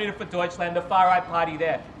Alternative for Deutschland, the far-right party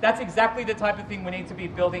there. That's exactly the type of thing we need to be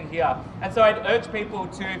building here. And so I'd urge people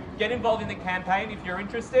to get involved in the campaign if you're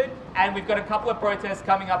interested. And we've got a couple of protests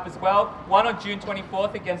coming up as well. One on June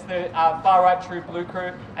 24th against the far-right True Blue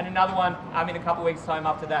Crew, and another one in a couple of weeks' time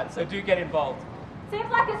after that. So do get involved. Seems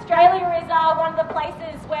like Australia is one of the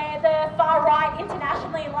places where the far right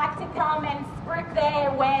internationally like to come and spruik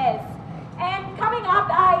their wares. And coming up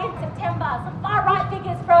in September, some far right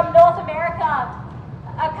figures from North America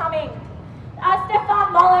are coming.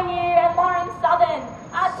 Stefan Molyneux and Lauren Southern,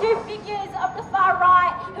 two figures of the far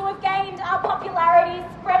right who have gained popularity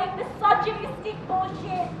spreading misogynistic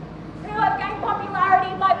bullshit, who have gained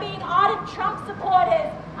popularity by being ardent Trump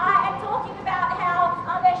supporters and talking about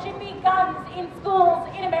how there should be guns in schools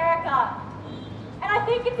in America. And I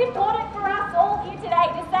think it's important for us all here today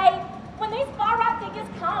to say, when these far-right figures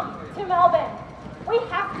come to Melbourne, we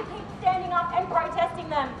have to keep standing up and protesting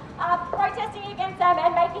them, protesting against them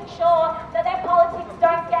and making sure that their politics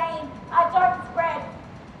don't spread.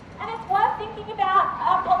 And it's worth thinking about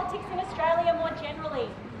politics in Australia more generally,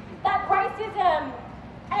 that racism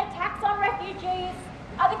and attacks on refugees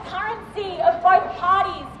are the currency of both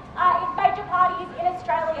parties, major parties in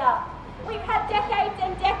Australia. We've had decades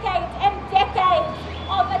and decades and decades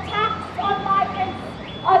of attacks on migrants,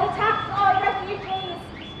 of attacks on refugees,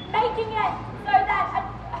 making it so that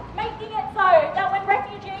when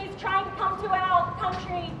refugees try and come to our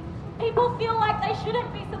country, people feel like they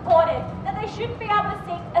shouldn't be supported, that they shouldn't be able to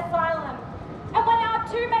seek asylum. And when our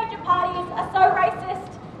two major parties are so racist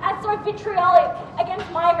and so vitriolic against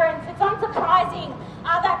migrants, it's unsurprising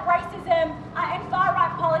that racism and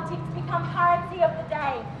far-right politics become currency of the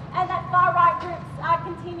day, and that far-right groups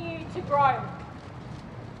continue to grow.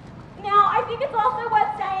 Now, I think it's also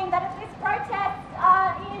worth saying that at this protest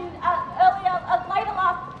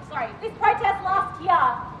this protest last year,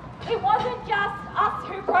 it wasn't just us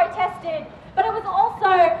who protested, but it was also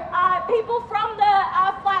people from the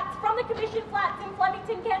flats, from the Commission flats in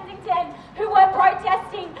Flemington, Kensington, who were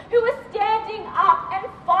protesting, who were standing up and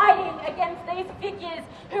fighting against these figures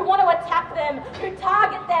who want to attack them, who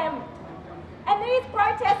target them. And these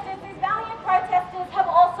protesters, these valiant protesters, have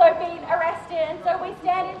also been arrested, and so we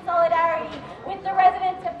stand in solidarity with the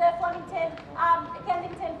residents of the Flemington,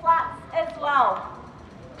 Kensington flats as well.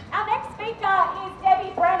 Our next speaker is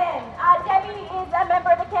Debbie Brennan. Debbie is a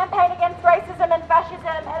member of the Campaign Against Racism and Fascism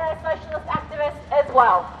and a socialist activist as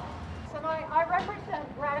well. And I represent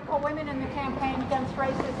radical women in the Campaign Against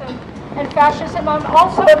Racism and Fascism. I'm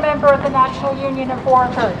also a member of the National Union of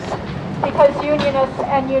Workers, because unionists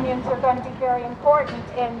and unions are going to be very important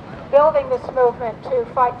in building this movement to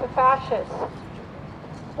fight the fascists.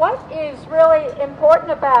 What is really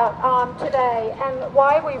important about today, and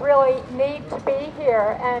why we really need to be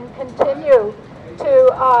here and continue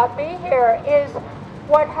to be here, is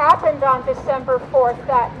what happened on December 4th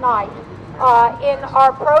that night in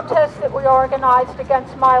our protest that we organized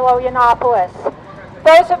against Milo Yiannopoulos.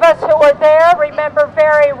 Those of us who were there remember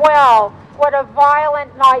very well what a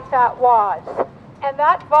violent night that was. And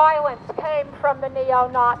that violence came from the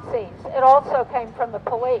neo-Nazis. It also came from the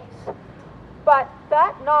police. But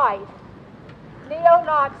that night,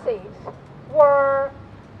 neo-Nazis were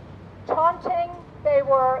taunting, they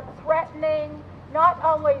were threatening not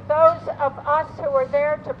only those of us who were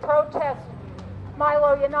there to protest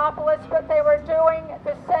Milo Yiannopoulos, but they were doing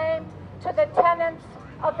the same to the tenants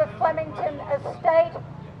of the Flemington estate,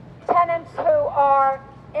 tenants who are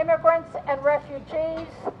immigrants and refugees.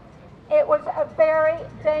 It was a very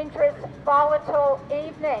dangerous, volatile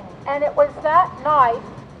evening, and it was that night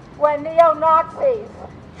when neo-Nazis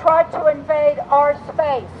tried to invade our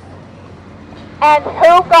space. And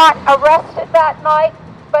who got arrested that night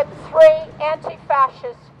but 3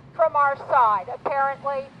 anti-fascists from our side,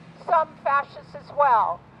 apparently some fascists as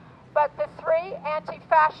well. But the 3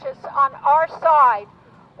 anti-fascists on our side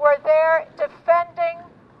were there defending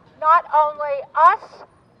not only us,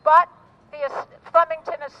 but the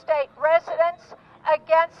Flemington estate residents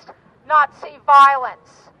against Nazi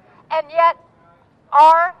violence. And yet,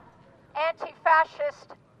 our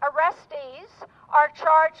anti-fascist arrestees are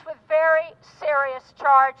charged with very serious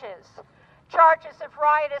charges. Charges of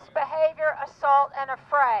riotous behavior, assault, and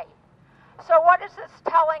affray. So what is this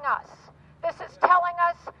telling us? This is telling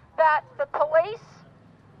us that the police,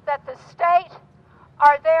 that the state,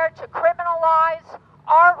 are there to criminalize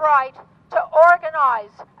our right to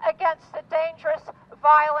organize against the dangerous,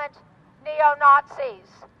 violent neo-Nazis.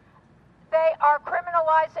 They are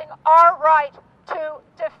criminalizing our right to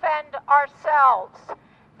defend ourselves.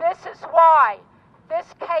 This is why this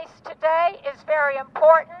case today is very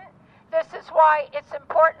important. This is why it's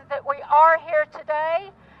important that we are here today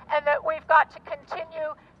and that we've got to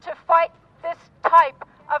continue to fight this type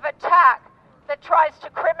of attack that tries to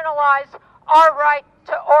criminalize our right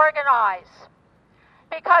to organize.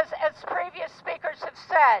 Because as previous speakers have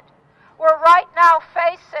said, we're right now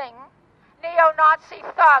facing neo-Nazi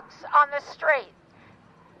thugs on the street,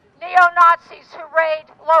 neo-Nazis who raid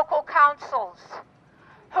local councils,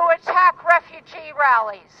 who attack refugee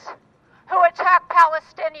rallies, who attack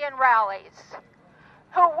Palestinian rallies,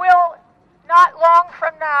 who will not long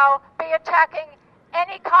from now be attacking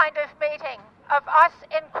any kind of meeting of us,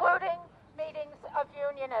 including meetings of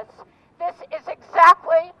unionists. This is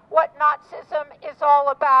exactly what Nazism is all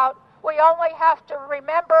about. We only have to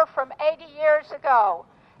remember from 80 years ago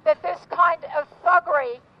that this kind of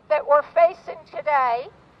thuggery that we're facing today,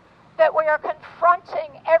 that we are confronting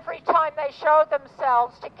every time they show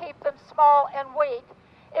themselves to keep them small and weak,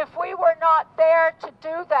 if we were not there to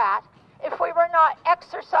do that, if we were not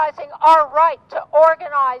exercising our right to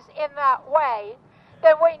organize in that way,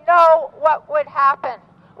 then we know what would happen.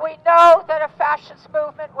 We know that a fascist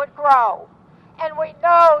movement would grow, and we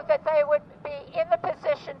know that they would be in the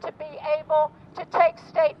position to be able to take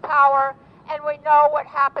state power, and we know what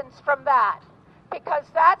happens from that. Because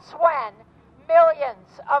that's when millions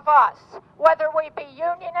of us, whether we be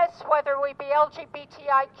unionists, whether we be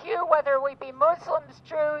LGBTIQ, whether we be Muslims,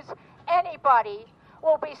 Jews, anybody,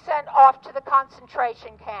 will be sent off to the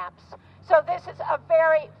concentration camps. So this is a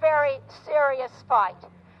very, very serious fight.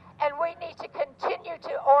 And we need to continue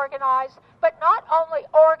to organize, but not only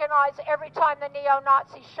organize every time the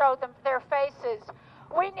neo-Nazis show them their faces.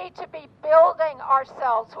 We need to be building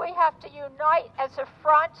ourselves. We have to unite as a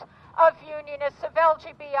front of unionists, of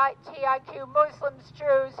LGBTIQ, Muslims,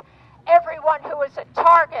 Jews, everyone who is a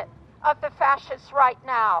target of the fascists right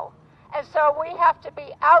now. And so we have to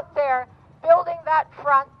be out there building that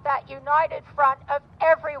front, that united front of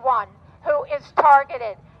everyone who is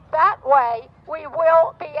targeted. That way, we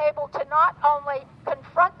will be able to not only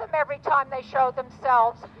confront them every time they show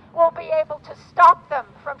themselves, we'll be able to stop them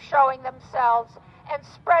from showing themselves and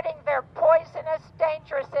spreading their poisonous,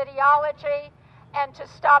 dangerous ideology, and to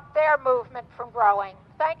stop their movement from growing.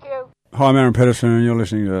 Thank you. Hi, I'm Aaron Pedersen, and you're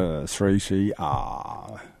listening to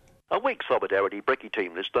 3CR. A weak Solidarity Brekkie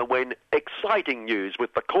team listener when exciting news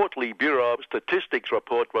with the Quarterly Bureau of Statistics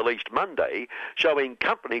report released Monday showing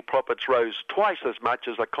company profits rose twice as much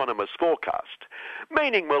as economists forecast.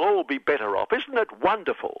 Meaning we'll all be better off. Isn't it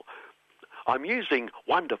wonderful? I'm using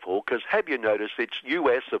wonderful because have you noticed it's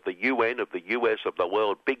US of the UN of the US of the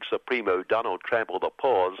world, Big Supremo Donald Trample the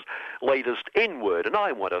Paw's latest N-word, and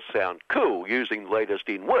I want to sound cool using the latest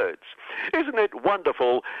N-words. Isn't it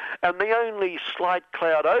wonderful? And the only slight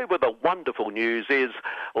cloud over the wonderful news is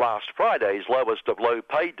last Friday's lowest of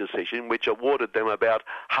low-paid decision, which awarded them about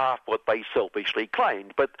half what they selfishly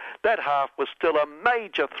claimed. But that half was still a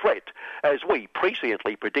major threat, as we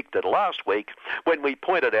presciently predicted last week when we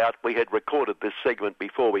pointed out we had recorded this segment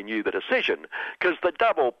before we knew the decision, because the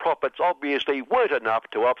double profits obviously weren't enough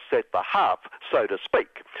to offset the half, so to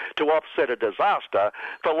speak, to offset a disaster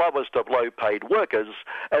for lowest of low-paid workers,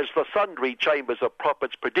 as the sundry chambers of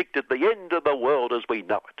profits predicted the end of the world as we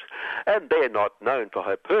know it. And they're not known for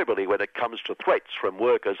hyperbole when it comes to threats from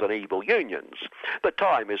workers and evil unions. The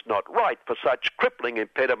time is not right for such crippling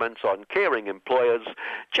impediments on caring employers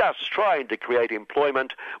just trying to create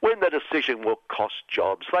employment when the decision will cost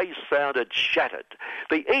jobs. They sounded shattered.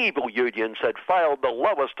 The evil unions had failed the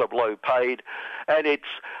lowest of low paid, and it's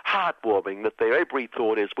heartwarming that their every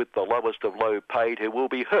thought is with the lowest of low paid who will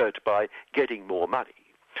be hurt by getting more money.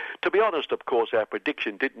 To be honest, of course, our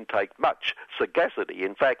prediction didn't take much sagacity,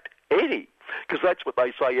 in fact, any, because that's what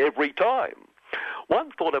they say every time.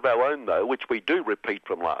 One thought of our own, though, which we do repeat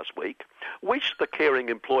from last week, wish the caring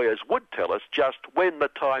employers would tell us just when the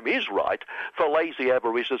time is right for lazy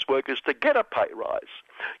avaricious workers to get a pay rise,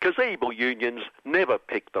 because evil unions never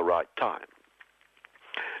pick the right time.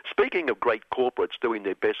 Speaking of great corporates doing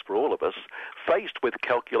their best for all of us, faced with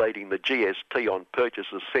calculating the GST on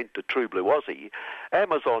purchases sent to True Blue Aussie,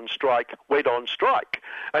 Amazon Strike went on strike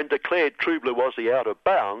and declared True Blue Aussie out of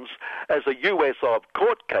bounds as a US of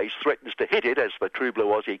court case threatens to hit it, as the True Blue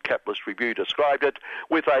Aussie Capitalist Review described it,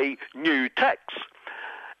 with a new tax.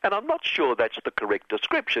 And I'm not sure that's the correct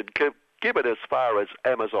description, given as far as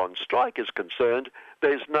Amazon Strike is concerned,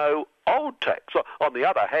 there's no old tax. On the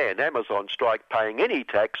other hand, Amazon Strike paying any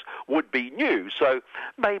tax would be new, so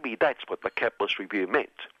maybe that's what the Capitalist Review meant.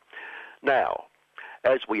 Now,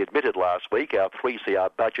 As we admitted last week, our 3CR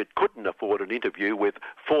budget couldn't afford an interview with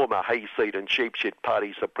former Hayseed and Sheepshit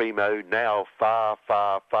Party Supremo, now far,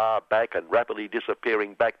 far, far back and rapidly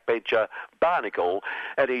disappearing backbencher Barnacle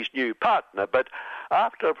and his new partner. But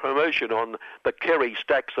after a promotion on the Kerry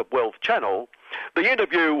Stacks of Wealth channel, the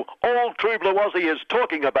interview all True Blue Aussie is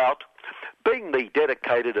talking about. Being the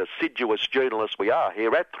dedicated, assiduous journalists we are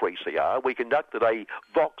here at 3CR, we conducted a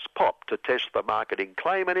Vox Pop to test the marketing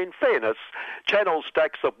claim, and in fairness, Channel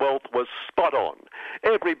Stacks of Wealth was spot on.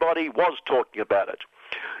 Everybody was talking about it.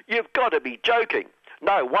 You've got to be joking.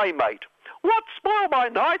 No way, mate. What, spoil my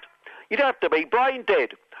night? You'd have to be brain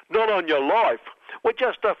dead. Not on your life. Were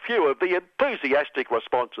just a few of the enthusiastic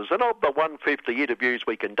responses, and of the 150 interviews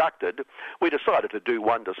we conducted, we decided to do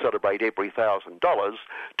one to celebrate every $1,000.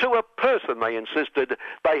 To a person, they insisted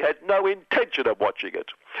they had no intention of watching it,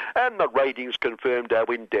 and the ratings confirmed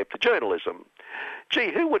our in-depth journalism.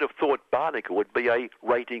 Gee, who would have thought Barnacle would be a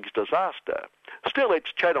ratings disaster? Still,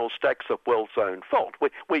 it's Channel Stacks of Wealth's own fault.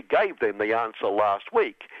 We gave them the answer last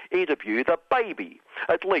week. Interview the baby.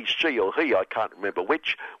 At least she or he, I can't remember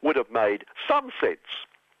which, would have made some sense.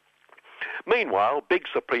 Meanwhile, Big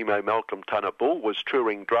Supremo Malcolm Turnbull was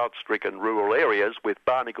touring drought-stricken rural areas with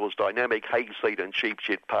Barnacle's dynamic Hayseed and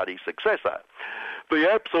Sheepshit Party successor. The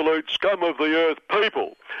absolute scum of the earth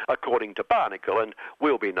people, according to Barnacle, and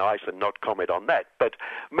we'll be nice and not comment on that. But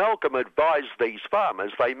Malcolm advised these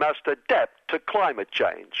farmers they must adapt to climate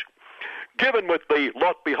change. Given with the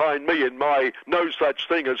lot behind me in my no such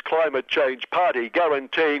thing as climate change party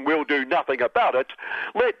guaranteeing we'll do nothing about it,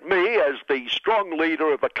 let me, as the strong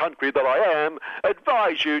leader of the country that I am,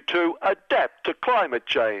 advise you to adapt to climate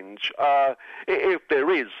change, if there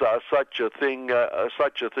is such a thing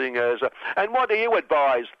as. And what do you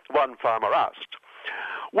advise? One farmer asked.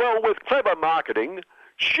 Well, with clever marketing,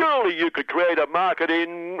 surely you could create a market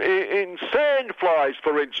in sandflies,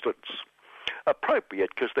 for instance.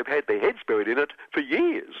 Appropriate, because they've had their heads buried in it for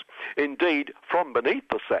years. Indeed, from beneath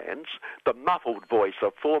the sands, the muffled voice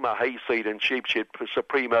of former Hayseed and Sheepshit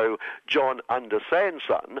Supremo John Undersand's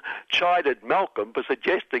son chided Malcolm for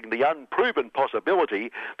suggesting the unproven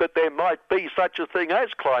possibility that there might be such a thing as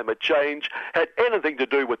climate change had anything to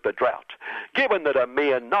do with the drought, given that a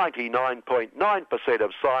mere 99.9%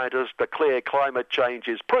 of scientists declare climate change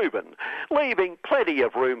is proven, leaving plenty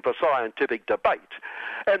of room for scientific debate.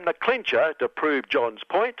 And the clincher, to prove John's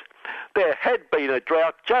point, there had been a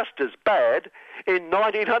drought just as bad in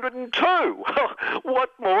 1902. What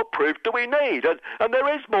more proof do we need? And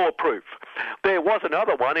there is more proof. There was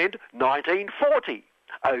another one in 1940.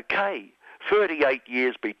 Okay, 38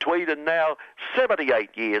 years between and now 78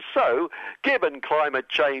 years. So, given climate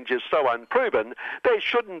change is so unproven, there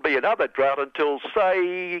shouldn't be another drought until,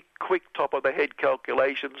 say, quick top-of-the-head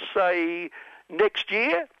calculations, say, next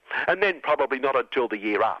year, and then probably not until the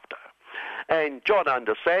year after. And John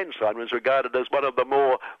Undersand's son was regarded as one of the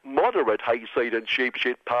more moderate Hayseed and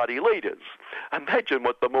Sheepshit Party leaders. Imagine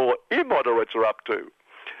what the more immoderates are up to.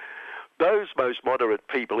 Those most moderate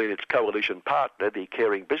people in its coalition partner, the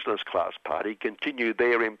Caring Business Class Party, continue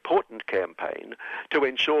their important campaign to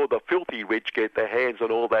ensure the filthy rich get their hands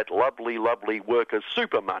on all that lovely, lovely workers'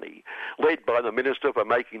 super money, led by the Minister for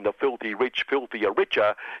making the filthy rich filthier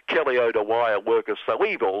richer, Kelly O'Dwyer workers so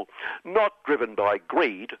evil, not driven by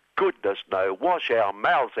greed, goodness no, wash our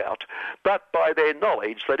mouths out, but by their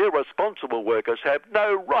knowledge that irresponsible workers have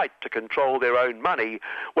no right to control their own money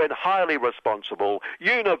when highly responsible,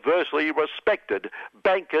 universally respected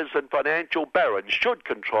bankers and financial barons should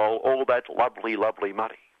control all that lovely, lovely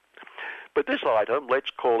money. But this item, let's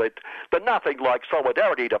call it the Nothing Like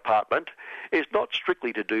Solidarity Department, is not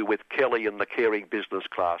strictly to do with Kelly and the Caring Business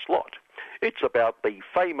Class lot. It's about the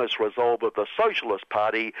famous resolve of the Socialist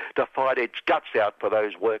Party to fight its guts out for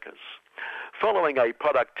those workers. Following a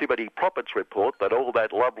productivity profits report that all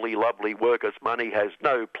that lovely, lovely workers' money has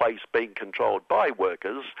no place being controlled by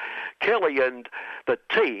workers, Kelly and the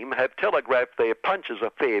team have telegraphed their punches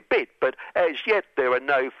a fair bit, but as yet there are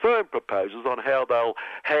no firm proposals on how they'll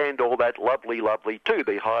hand all that lovely, lovely to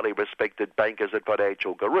the highly respected bankers and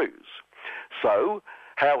financial gurus. So,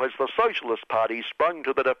 how has the Socialist Party sprung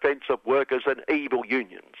to the defence of workers and evil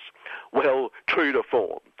unions? Well, true to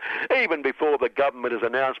form. Even before the government has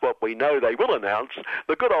announced what we know they will announce,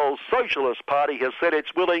 the good old Socialist Party has said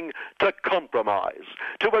it's willing to compromise,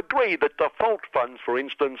 to agree that default funds, for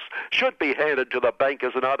instance, should be handed to the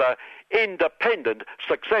bankers and other independent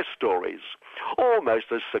success stories. almost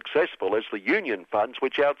as successful as the union funds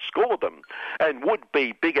which outscore them. And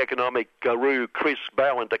would-be big economic guru Chris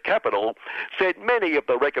Bowen to Capital said many of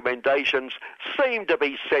the recommendations seem to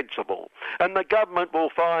be sensible, and the government will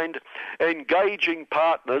find engaging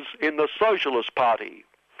partners in the Socialist Party.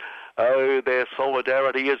 Oh, their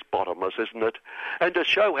solidarity is bottomless, isn't it? And to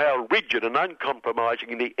show how rigid and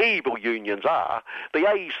uncompromising the evil unions are, the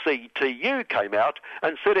ACTU came out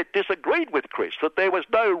and said it disagreed with Chris, that there was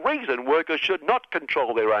no reason workers should not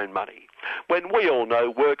control their own money, when we all know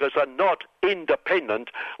workers are not independent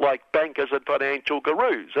like bankers and financial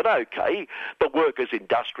gurus. And okay, the workers'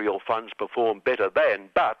 industrial funds perform better than,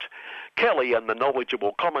 but Kelly and the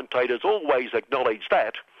knowledgeable commentators always acknowledge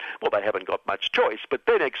that. Well, they haven't got much choice, but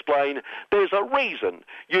then explain there's a reason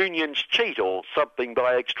unions cheat or something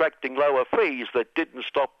by extracting lower fees that didn't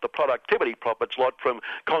stop the productivity profits lot from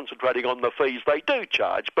concentrating on the fees they do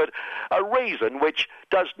charge, but a reason which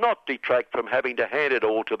does not detract from having to hand it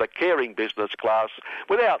all to the caring business class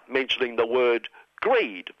without mentioning the word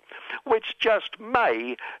greed, which just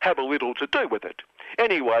may have a little to do with it.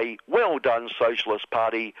 Anyway, well done, Socialist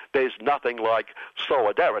Party. There's nothing like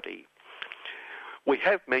solidarity. We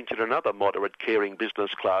have mentioned another moderate caring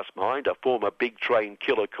business class mind, a former big train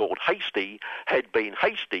killer called Hastie, had been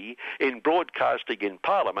hasty in broadcasting in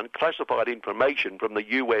Parliament classified information from the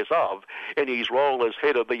US of in his role as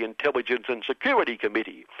head of the Intelligence and Security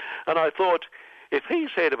Committee. And I thought, if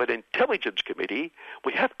he's head of an intelligence committee,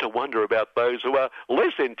 we have to wonder about those who are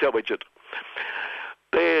less intelligent.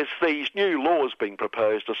 There's these new laws being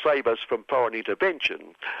proposed to save us from foreign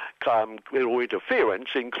intervention or interference,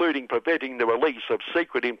 including preventing the release of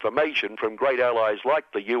secret information from great allies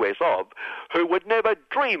like the US of, who would never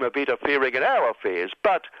dream of interfering in our affairs.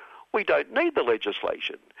 But we don't need the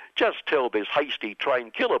legislation. Just tell this hasty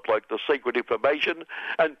train killer bloke the secret information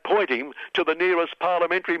and point him to the nearest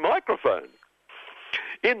parliamentary microphone.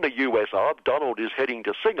 In the US of, Donald is heading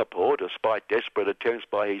to Singapore, despite desperate attempts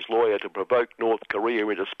by his lawyer to provoke North Korea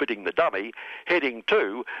into spitting the dummy, heading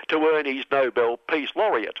to earn his Nobel Peace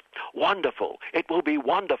Laureate. Wonderful. It will be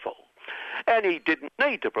wonderful. And he didn't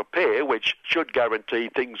need to prepare, which should guarantee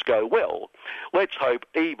things go well. Let's hope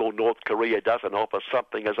evil North Korea doesn't offer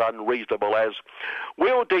something as unreasonable as,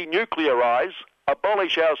 we'll denuclearize,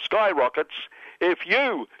 abolish our skyrockets. If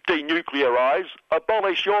you denuclearize,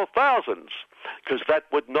 abolish your thousands. Because that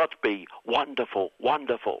would not be wonderful,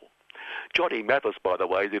 wonderful. Johnny Mathis, by the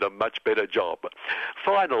way, did a much better job.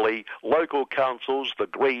 Finally, local councils, the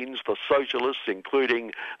Greens, the Socialists,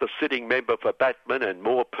 including the sitting member for Batman, and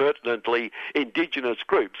more pertinently, Indigenous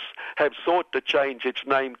groups, have sought to change its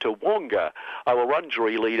name to Wonga, a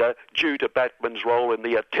Wurundjeri leader due to Batman's role in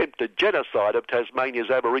the attempted genocide of Tasmania's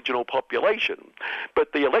Aboriginal population.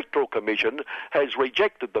 But the Electoral Commission has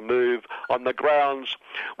rejected the move on the grounds,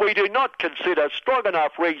 we do not consider strong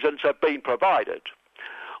enough reasons have been provided.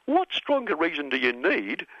 What stronger reason do you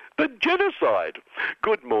need than genocide?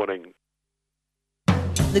 Good morning.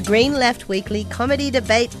 The Green Left Weekly comedy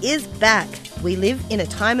debate is back. We live in a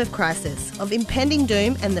time of crisis, of impending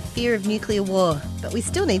doom and the fear of nuclear war. But we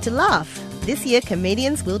still need to laugh. This year,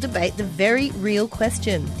 comedians will debate the very real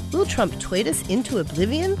question. Will Trump tweet us into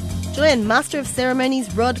oblivion? Join Master of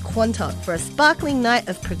Ceremonies Rod Quantock for a sparkling night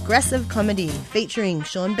of progressive comedy featuring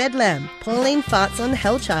Sean Bedlam, Pauline Farts on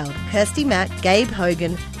Hellchild, Kirsty Mack, Gabe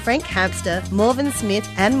Hogan, Frank Hamster, Morven Smith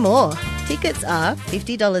and more. Tickets are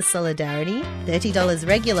 $50 Solidarity, $30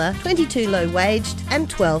 regular, $22 low-waged and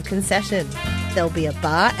 $12 concession. There'll be a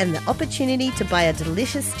bar and the opportunity to buy a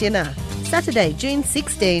delicious dinner. Saturday, June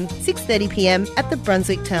 16, 6:30pm at the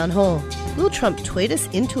Brunswick Town Hall. Will Trump tweet us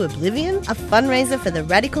into oblivion? A fundraiser for the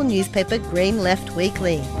radical newspaper Green Left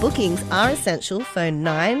Weekly. Bookings are essential. Phone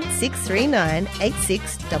 9639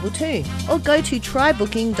 8622 or go to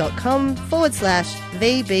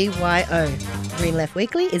trybooking.com/VBYO. Green Left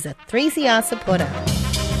Weekly is a 3CR supporter.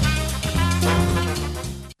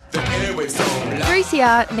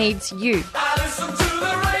 3CR needs you.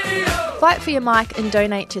 Fight for your mic and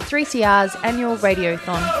donate to 3CR's annual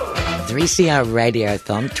Radiothon. 3CR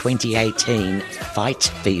Radiothon 2018.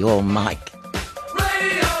 Fight for your mic.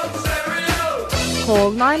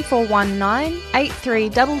 Call 9419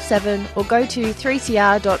 8377 or go to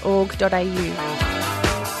 3cr.org.au.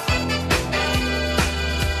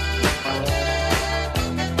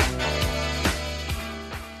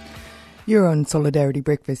 You're on Solidarity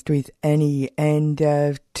Breakfast with Annie, and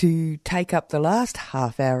to take up the last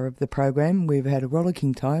half hour of the program, we've had a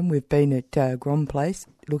rollicking time. We've been at Grom Place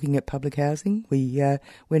looking at public housing. We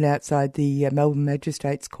went outside the Melbourne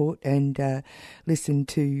Magistrates Court and listened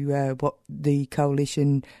to what the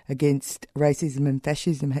Coalition Against Racism and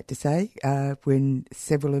Fascism had to say when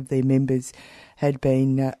several of their members had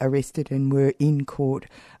been arrested and were in court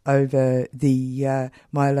over the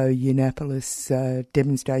Milo Yiannopoulos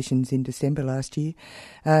demonstrations in December last year.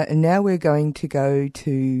 And now we're going to go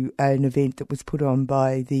to an event that was put on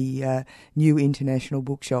by the New International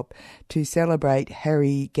Bookshop to celebrate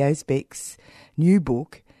Harry Gazbeck's new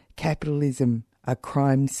book, Capitalism, A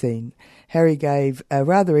Crime Scene. Harry gave a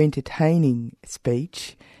rather entertaining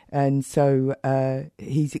speech, and so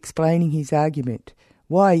he's explaining his argument.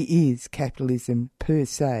 Why is capitalism per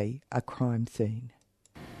se a crime scene?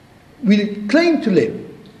 We claim to live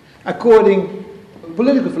according to a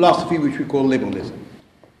political philosophy which we call liberalism.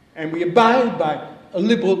 And we abide by a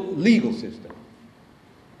liberal legal system.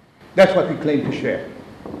 That's what we claim to share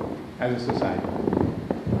as a society.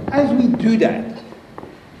 As we do that,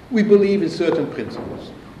 we believe in certain principles.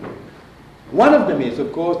 One of them is,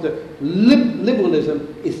 of course, that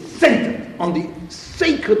liberalism is centered on the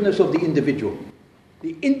sacredness of the individual.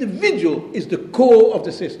 The individual is the core of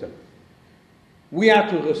the system. We are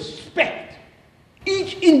to respect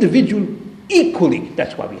each individual equally.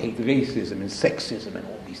 That's why we hate racism and sexism and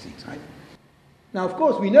all these things, right? Now, of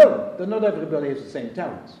course, we know that not everybody has the same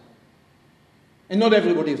talents. And not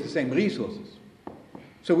everybody has the same resources.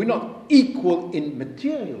 So we're not equal in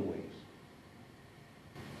material ways.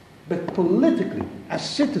 But politically, as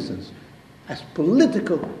citizens, as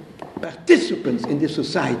political participants in this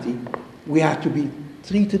society, we are to be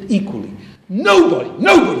treated equally. Nobody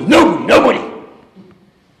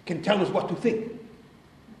can tell us what to think.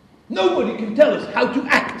 Nobody can tell us how to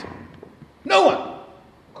act. No one.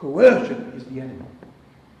 Coercion is the enemy.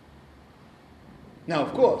 Now,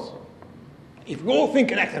 of course, if we all think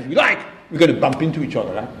and act as we like, we're going to bump into each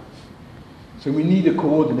other, right? So we need a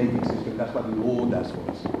coordinating system. That's what the law does for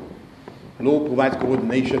us. The law provides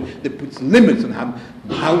coordination that puts limits on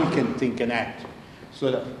how we can think and act, so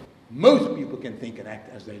that most people can think and act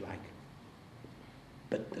as they like.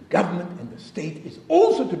 But the government and the state is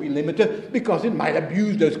also to be limited because it might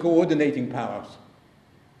abuse those coordinating powers.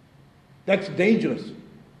 That's dangerous.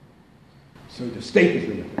 So the state is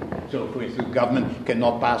limited. So, for instance, the government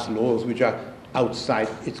cannot pass laws which are outside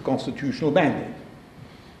its constitutional mandate.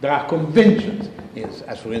 There are conventions,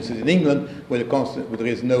 as for instance in England, where there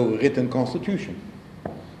is no written constitution.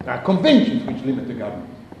 There are conventions which limit the government.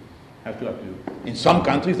 In some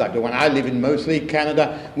countries, like the one I live in mostly,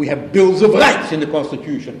 Canada, we have bills of rights in the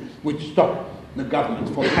constitution which stop the government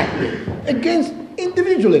from acting against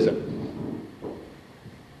individualism.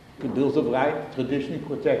 The bills of rights traditionally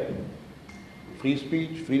protect free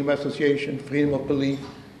speech, freedom of association, freedom of belief,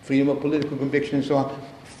 freedom of political conviction, and so on,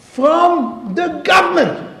 from the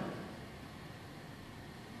government.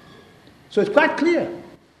 So it's quite clear.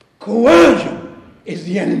 Coercion is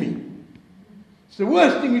the enemy. It's the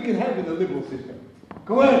worst thing we can have in a liberal system.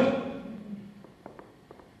 Coercion.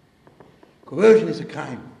 Coercion is a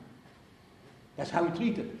crime. That's how we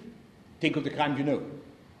treat it. Think of the crimes you know.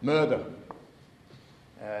 Murder,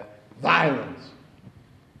 violence,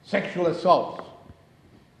 sexual assaults,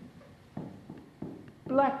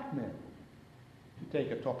 blackmail, to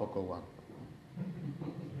take a topical one.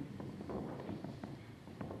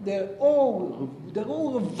 They're all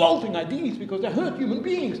revolting ideas because they hurt human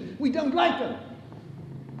beings. We don't like them.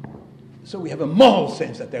 So we have a moral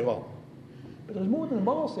sense that they're wrong. But there's more than a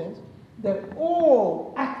moral sense. They're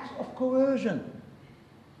all acts of coercion.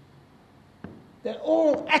 They're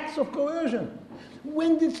all acts of coercion.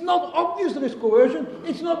 When it's not obvious that it's coercion,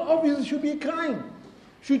 it's not obvious it should be a crime.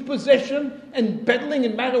 Should possession and peddling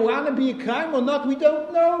in marijuana be a crime or not? We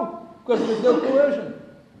don't know, because there's no coercion.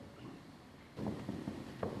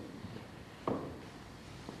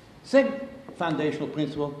 Second foundational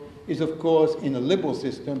principle is, of course, in a liberal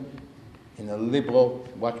system, in a liberal,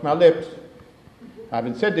 watch my lips, I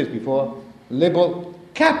haven't said this before, liberal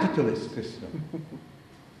capitalist system.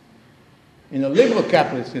 In a liberal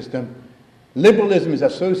capitalist system, liberalism is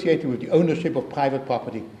associated with the ownership of private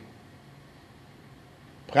property.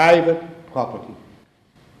 Private property.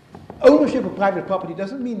 Ownership of private property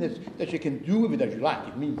doesn't mean that you can do with it as you like.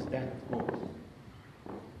 It means that, of course.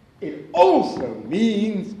 It also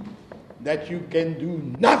means that you can do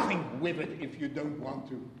nothing with it if you don't want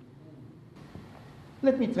to.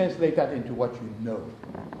 Let me translate that into what you know,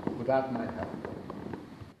 without my help.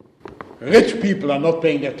 Rich people are not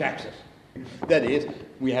paying their taxes. That is,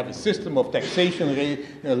 we have a system of taxation,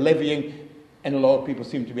 levying, and a lot of people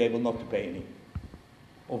seem to be able not to pay any,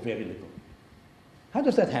 or very little. How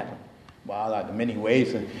does that happen? Well, there are many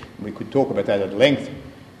ways, and we could talk about that at length.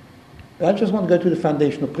 But I just want to go to the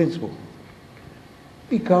foundational principle.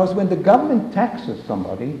 Because when the government taxes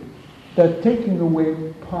somebody, they're taking away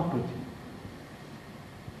property.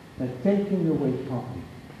 They're taking away property.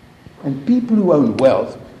 And people who own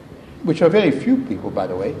wealth, which are very few people, by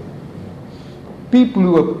the way, people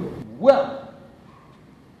who have wealth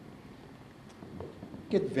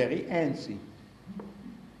get very antsy.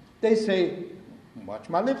 They say, watch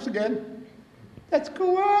my lips again. That's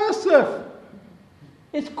coercive.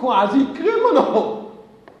 It's quasi-criminal.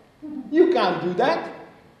 You can't do that.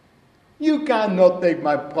 You cannot take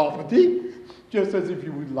my property, just as if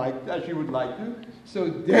you would like, as you would like to. So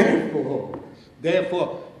therefore,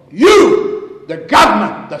 you, the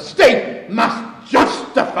government, the state, must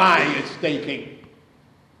justify its taking.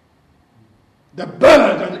 The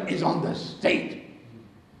burden is on the state.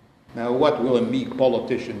 Now, what will a meek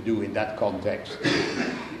politician do in that context?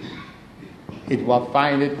 It will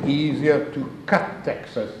find it easier to cut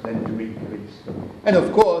taxes than to increase them. And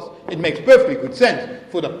of course, it makes perfectly good sense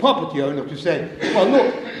for the property owner to say, well,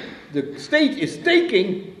 look, the state is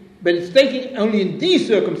taking, but it's taking only in these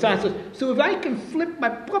circumstances, so if I can flip my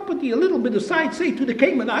property a little bit aside, say to the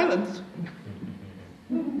Cayman Islands,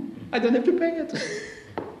 I don't have to pay it.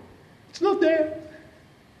 It's not there.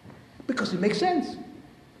 Because it makes sense.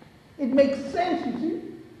 It makes sense, you see.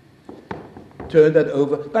 Turn that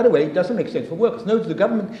over. By the way, it doesn't make sense for workers. Notice the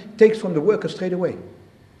government takes from the worker straight away.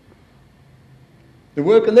 The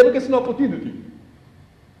worker never gets an opportunity.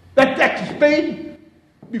 That tax is paid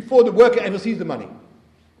before the worker ever sees the money.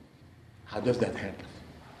 How does that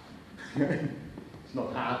happen? It's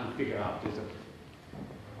not hard to figure out, is it?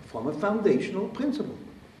 From a foundational principle.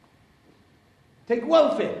 Take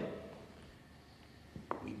welfare.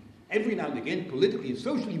 Every now and again, politically and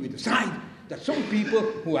socially, we decide that some people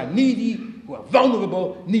who are needy, who are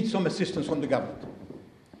vulnerable, need some assistance from the government.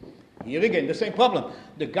 Here again, the same problem.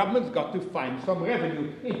 The government's got to find some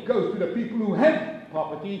revenue. It goes to the people who have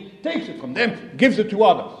property, takes it from them, gives it to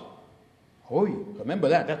others. Oh, remember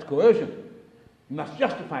that. That's coercion. You must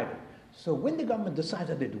justify it. So when the government decides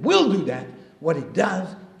that it will do that, what it does,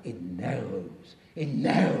 it narrows. It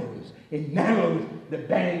narrows the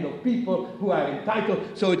band of people who are entitled,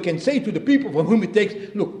 so it can say to the people from whom it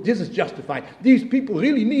takes, look, this is justified. These people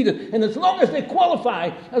really need it, and as long as they qualify,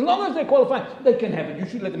 they can have it. You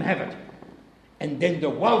should let them have it. And then the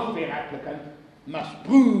welfare applicant must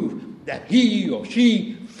prove that he or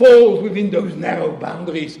she falls within those narrow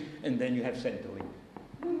boundaries, and then you have centering.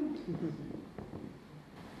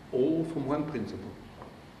 All from one principle.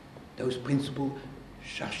 Those principles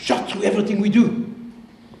shot through everything we do.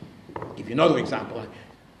 I'll give you another example. A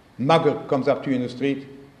mugger comes up to you in the street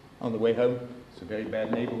on the way home. It's a very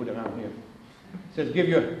bad neighborhood around here. Says,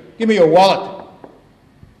 give me your wallet,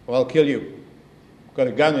 or I'll kill you. Got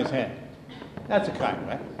a gun in his hand. That's a crime,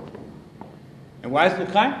 right? And why is it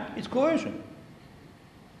a crime? It's coercion.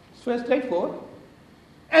 It's very straightforward.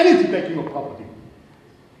 And it's taking your property.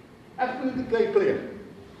 Absolutely clear.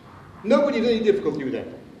 Nobody has any difficulty with that.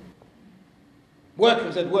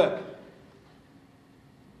 Workers at work.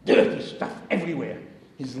 Dirty stuff everywhere.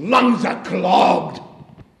 His lungs are clogged.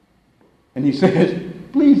 And he says,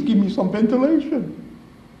 please give me some ventilation.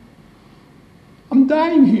 I'm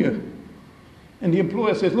dying here. And the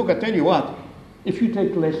employer says, look, I tell you what, if you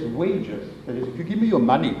take less wages, that is, if you give me your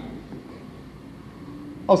money,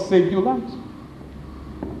 I'll save your lungs.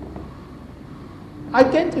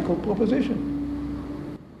 Identical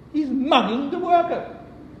proposition. He's mugging the worker.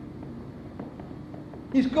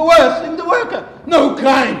 He's coercing the worker. No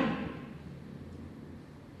crime.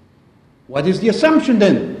 What is the assumption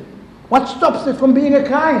then? What stops it from being a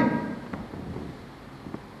crime?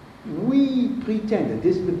 We pretend, and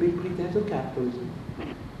this is the big pretense of capitalism,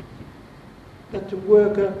 that the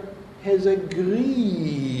worker has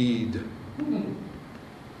agreed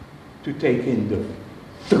to take in the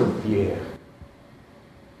troufière.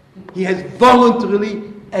 He has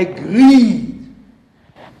voluntarily agreed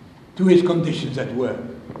to his conditions at work.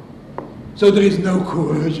 So there is no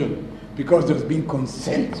coercion, because there's been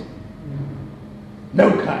consent. No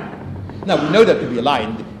crime. Now, we know that to be a lie.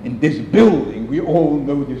 In this building, we all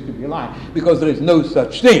know this to be a lie, because there is no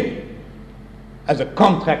such thing as a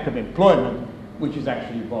contract of employment which is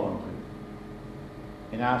actually voluntary.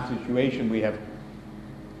 In our situation, we have a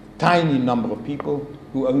tiny number of people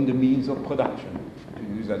who own the means of production, to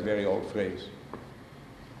use that very old phrase.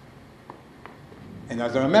 And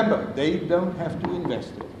as I remember, they don't have to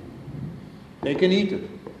invest it. They can eat it.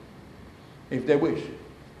 if they wish.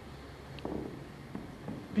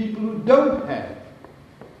 People who don't have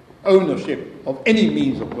ownership of any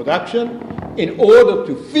means of production, in order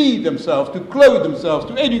to feed themselves, to clothe themselves,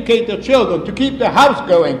 to educate their children, to keep their house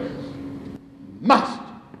going, must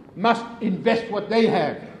invest what they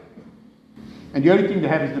have. And the only thing they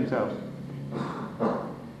have is themselves.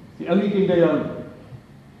 The only thing they own.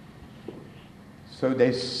 So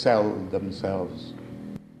they sell themselves.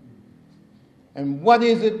 And what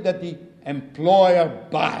is it that the employer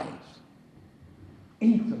buys?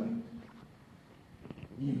 Intellect,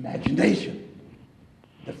 the imagination,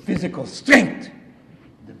 the physical strength,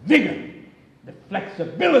 the vigor, the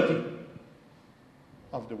flexibility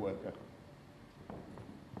of the worker.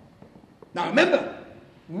 Now remember,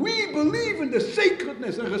 we believe in the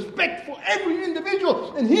sacredness and respect for every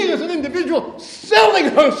individual, and here is an individual selling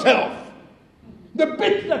herself, the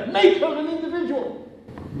bits that make her an individual.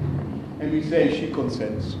 And we say she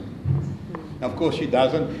consents. Now, of course she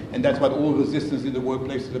doesn't, and that's what all resistance in the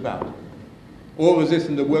workplace is about. All resistance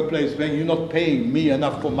in the workplace is saying, you're not paying me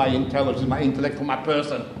enough for my intelligence, my intellect, for my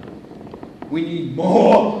person. We need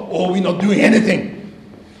more, or we're not doing anything.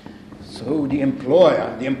 So the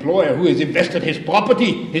employer who has invested his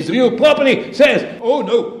property, his real property, says, oh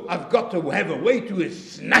no, I've got to have a way to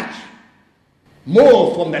snatch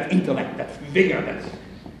more from that intellect, that vigor, that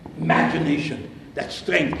imagination, that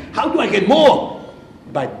strength. How do I get more?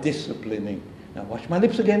 By disciplining. Now watch my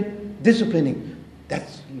lips again. Disciplining.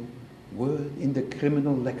 That's the word in the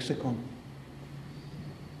criminal lexicon.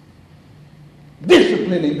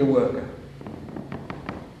 Disciplining the worker.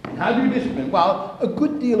 And how do you discipline? Well, a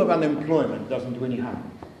good deal of unemployment doesn't do any harm.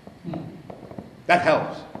 That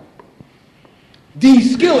helps.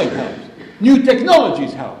 De-skilling helps. New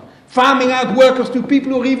technologies help. Farming out workers to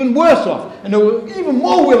people who are even worse off and who are even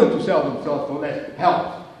more willing to sell themselves for less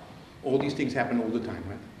helps. All these things happen all the time,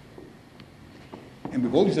 right? And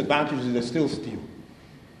with all these advantages, they still steal.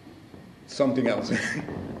 Something else.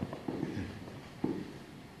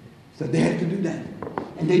 So they have to do that.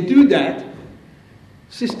 And they do that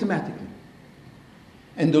systematically.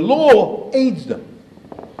 And the law aids them.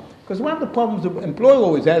 Because one of the problems the employer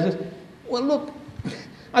always has is, well, look,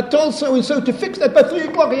 I told so-and-so to fix that by 3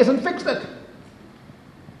 o'clock, he hasn't fixed it.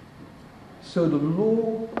 So the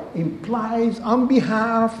law implies, on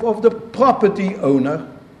behalf of the property owner,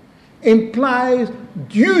 implies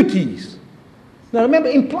duties. Now remember,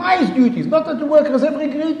 implies duties, not that the worker has ever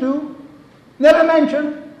agreed to, never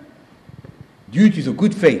mentioned. Duties of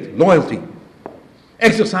good faith, loyalty,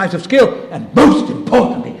 exercise of skill, and most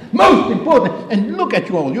importantly, and look at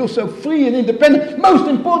you all, you're so free and independent, most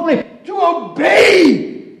importantly, to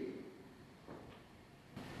obey.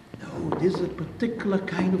 No, this is a particular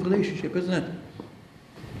kind of relationship, isn't it?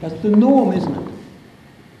 That's the norm, isn't it?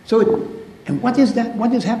 So, and what is that?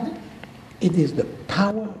 What is happening? It is the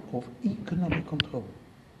power of economic control.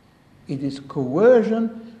 It is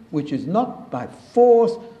coercion, which is not by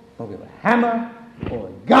force, or with a hammer, or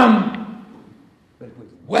a gun, but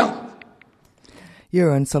with wealth.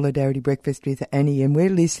 You're on Solidarity Breakfast with Annie, and we're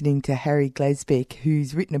listening to Harry Glasbeck,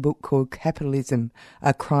 who's written a book called Capitalism,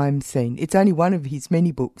 A Crime Scene. It's only one of his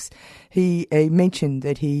many books. He mentioned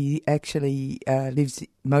that he actually lives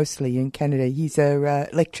mostly in Canada. He's a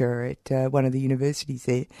lecturer at one of the universities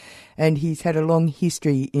there, and he's had a long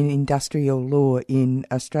history in industrial law in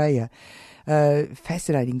Australia.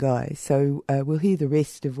 Fascinating guy. So we'll hear the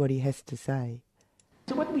rest of what he has to say.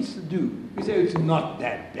 So what we do, we say it's not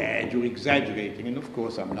that bad, you're exaggerating, and of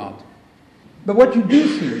course I'm not. But what you do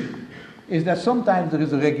see is that sometimes there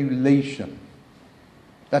is a regulation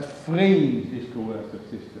that frames this coercive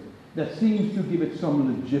system, that seems to give it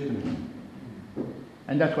some legitimacy.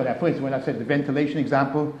 And that's what for instance, when I said the ventilation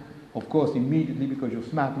example, of course immediately, because you're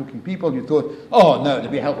smart-looking people, you thought, oh no,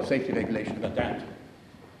 there'll be a health and safety regulation about that.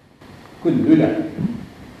 Couldn't do that.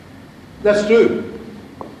 That's true.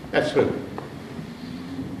 That's true.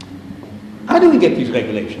 How do we get these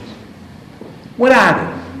regulations? What are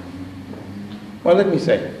they? Well, let me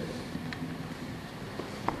say.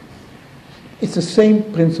 It's the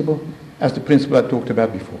same principle as the principle I talked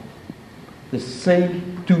about before. The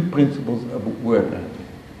same two principles of work.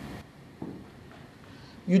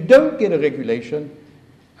 You don't get a regulation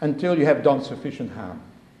until you have done sufficient harm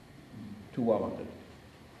to warrant it.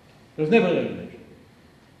 There's never a regulation.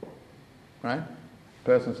 Right?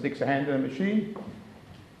 Person sticks a hand in a machine,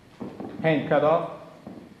 hand cut off,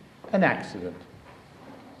 an accident.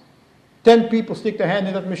 10 people stick their hand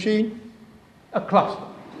in that machine, a cluster.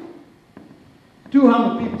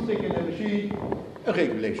 200 people stick in the machine, a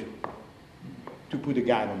regulation to put a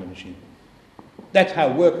guard on the machine. That's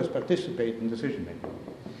how workers participate in decision making.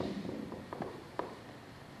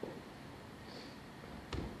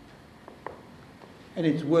 And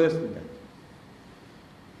it's worse than that.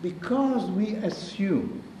 Because we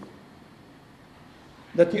assume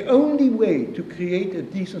that the only way to create a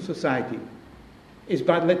decent society is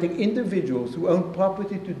by letting individuals who own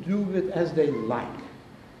property to do it as they like.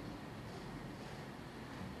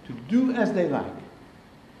 To do as they like.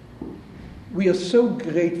 We are so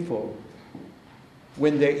grateful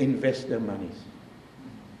when they invest their monies.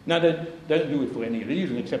 Now, they don't do it for any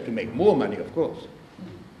reason except to make more money, of course.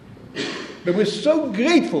 But we're so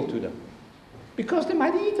grateful to them because they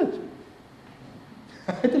might eat it.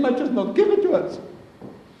 They might just not give it to us.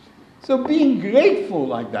 So being grateful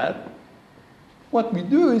like that, what we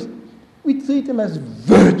do is we treat them as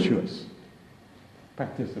virtuous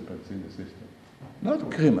participants in the system. Not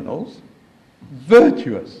criminals,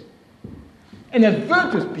 virtuous. And as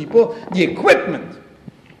virtuous people, the equipment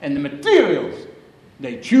and the materials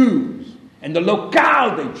they choose, and the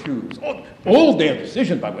locale they choose, all their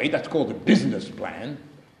decisions, by the way, that's called a business plan,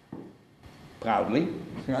 proudly,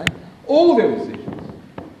 right? All their decisions.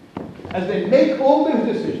 As they make all their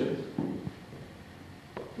decisions,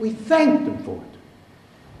 we thank them for it.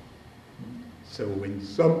 So when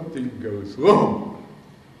something goes wrong,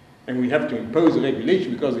 and we have to impose a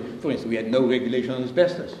regulation, because, for instance, we had no regulation on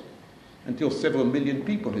asbestos, until several million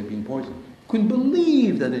people had been poisoned. Couldn't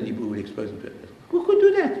believe that anybody would expose them to asbestos. Who could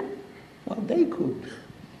do that? Well, they could.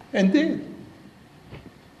 And did.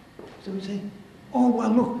 So we say, oh, well,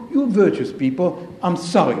 look, you're virtuous people. I'm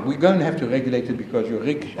sorry, we're going to have to regulate it because you're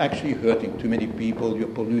actually hurting too many people, you're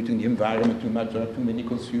polluting the environment too much, there are too many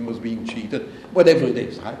consumers being cheated, whatever it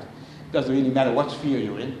is, right? Doesn't really matter what sphere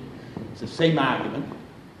you're in. It's the same argument.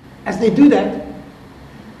 As they do that,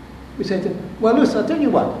 we say to them, well, listen, I'll tell you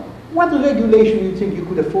what regulation do you think you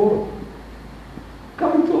could afford?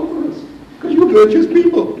 Come and talk to us, because you're virtuous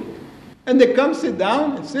people. And they come sit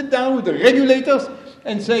down with the regulators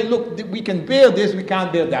and say, look, we can bear this, we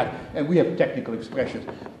can't bear that. And we have technical expressions,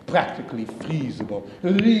 practically feasible,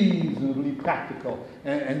 reasonably practical,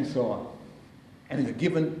 and so on. And they're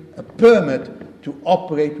given a permit to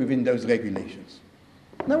operate within those regulations.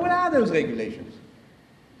 Now, what are those regulations?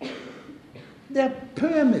 They're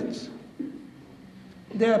permits.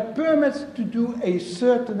 They're permits to do a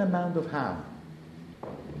certain amount of harm.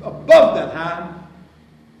 Above that harm,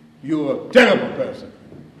 you're a terrible person.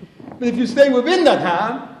 But if you stay within that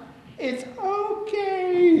harm, it's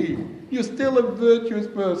okay. You're still a virtuous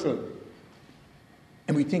person.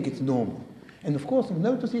 And we think it's normal. And of course,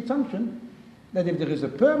 notice the assumption that if there is a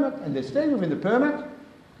permit and they stay within the permit,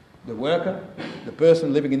 the worker, the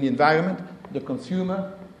person living in the environment, the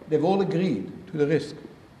consumer, they've all agreed to the risk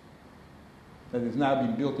that is now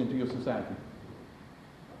being built into your society.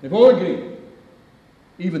 They've all agreed.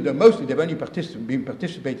 Even though mostly they've only been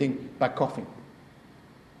participating by coughing.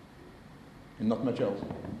 And not much else.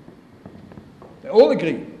 They all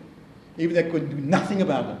agree. Even they could do nothing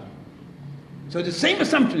about it. So the same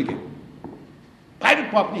assumption again. Private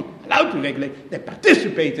property, allowed to regulate, they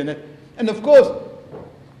participate in it. And of course,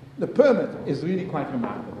 the permit is really quite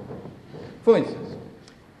remarkable. For instance,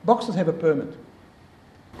 boxers have a permit.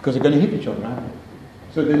 Because they're going to hit each other, right?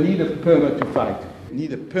 So they need a permit to fight. They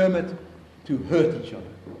need a permit to hurt each other.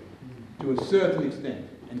 To a certain extent.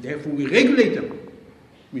 And therefore we regulate them.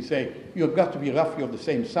 We say, you've got to be roughly of the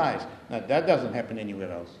same size. Now that doesn't happen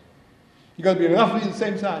anywhere else. You've got to be roughly the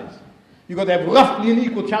same size. You've got to have roughly an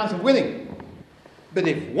equal chance of winning. But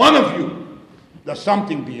if one of you does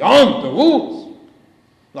something beyond the rules,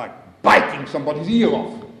 like biting somebody's ear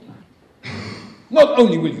off, not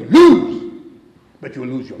only will you lose, but you'll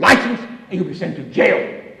lose your license and you'll be sent to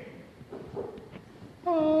jail.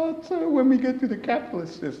 Oh, so when we get to the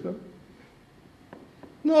capitalist system,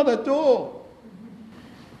 not at all.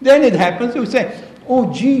 Then it happens, we say,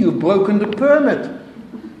 oh gee, you've broken the permit.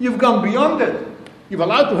 You've gone beyond it. You've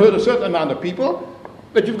allowed to hurt a certain amount of people,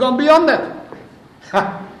 but you've gone beyond that.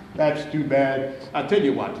 Ha, that's too bad. I'll tell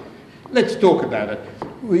you what, let's talk about it.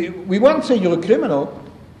 We won't say you're a criminal,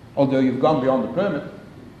 although you've gone beyond the permit.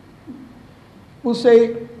 We'll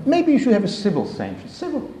say, maybe you should have a civil sanction.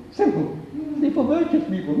 Simple, for virtuous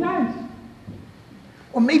people, nice.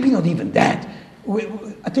 Or maybe not even that.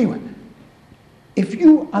 I'll tell you what, if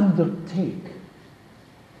you undertake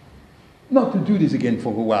not to do this again for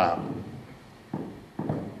a while,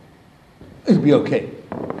 it'll be okay.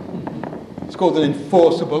 It's called an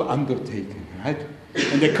enforceable undertaking, right?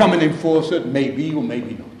 And they come and enforce it, maybe or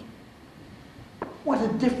maybe not. What a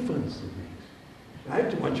difference it makes,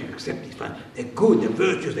 right? Once you accept these funds, they're good, they're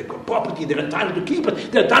virtuous, they've got property, they're entitled to keep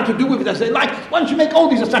it, they're entitled to do with it as they like. Once you make all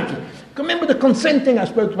these assumptions, remember the consenting I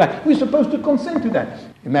spoke about. We're supposed to consent to that.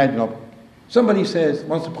 Imagine somebody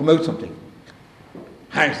wants to promote something,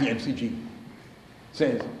 hires the MCG.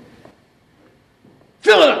 says,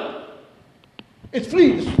 fill it up. It's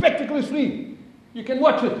free. The spectacle is free. You can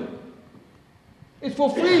watch it. It's for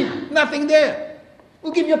free. Nothing there.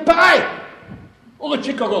 We'll give you a pie or a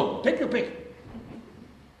chicken roll. Take your pick.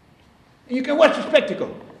 And you can watch the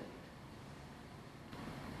spectacle.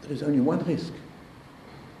 There is only one risk.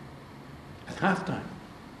 At halftime,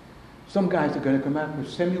 some guys are going to come out with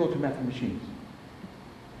semi-automatic machines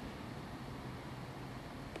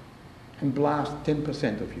and blast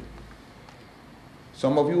 10% of you.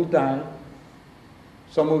 Some of you will die.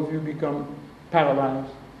 Some of you become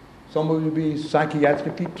paralyzed. Some of you will be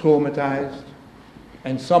psychiatrically traumatized.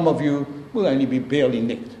 And some of you will only be barely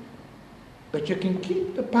nicked. But you can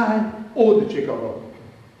keep the pie or the chicken roll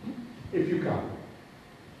if you can.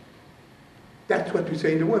 That's what we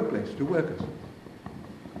say in the workplace to workers.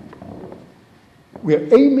 We're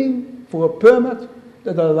aiming for a permit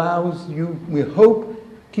that allows you, we hope,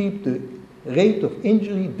 keep the rate of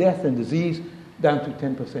injury, death, and disease down to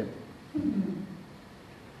 10%.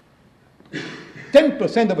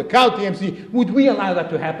 10% of a cow TMC, would we allow that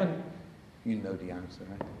to happen? You know the answer,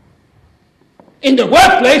 right? In the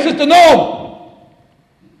workplace, it's the norm.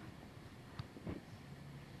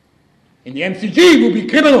 In the MCG, it will be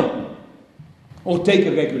criminal. Or take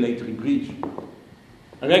a regulatory breach.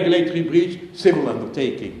 A regulatory breach, civil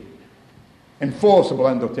undertaking. Enforceable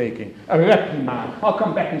undertaking. A reprimand. I'll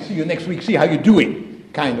come back and see you next week, see how you're doing.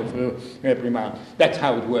 Kind of reprimand. That's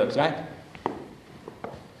how it works, right?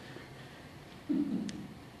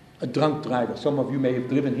 A drunk driver. Some of you may have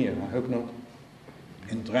driven here, I hope not.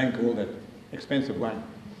 And drank all that expensive wine.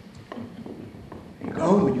 You go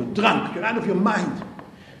home and you're drunk. You're out of your mind.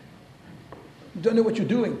 You don't know what you're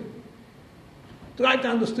doing. Drive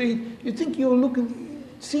down the street, you think you're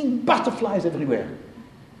seeing butterflies everywhere.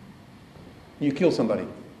 You kill somebody.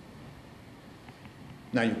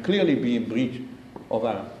 Now you clearly be in breach of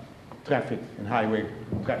our traffic and highway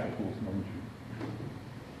traffic rules.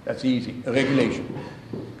 That's easy, a regulation.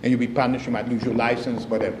 And you'll be punished, you might lose your license,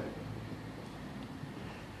 whatever.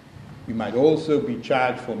 You might also be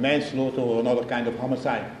charged for manslaughter or another kind of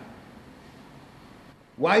homicide.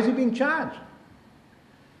 Why is he being charged?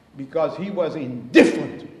 Because he was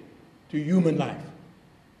indifferent to human life.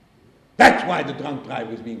 That's why the drunk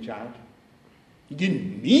driver was being charged. He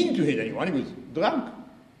didn't mean to hit anyone, he was drunk.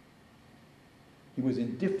 He was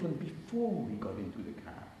indifferent before he got into the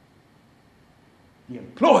car. The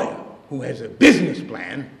employer, who has a business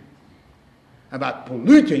plan about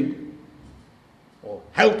polluting or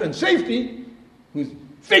health and safety, who's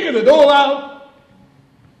figured it all out,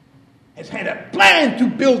 has had a plan to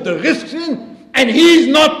build the risks in, and he's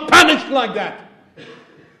not punished like that.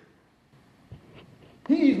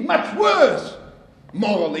 He's much worse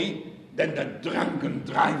morally than the drunken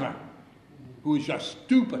driver who is just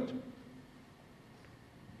stupid.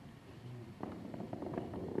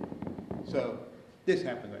 So this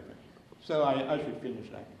happened, I think. So I should finish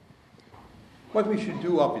that. What we should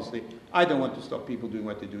do, obviously, I don't want to stop people doing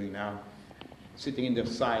what they're doing now, sitting in their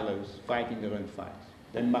silos, fighting their own fights.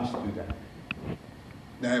 They must do that.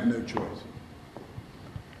 They have no choice.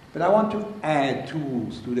 But I want to add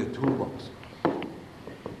tools to their toolbox.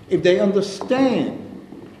 If they understand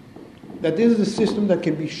that this is a system that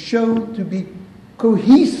can be shown to be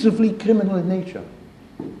cohesively criminal in nature,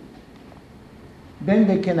 then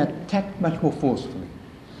they can attack much more forcefully.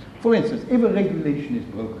 For instance, if a regulation is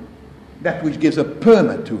broken, that which gives a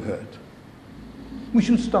permit to hurt, we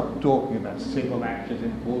should stop talking about civil actions,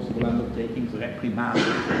 enforceable undertakings, reprimands.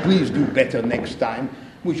 Please do better next time.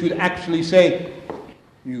 We should actually say,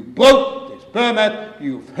 you broke this permit,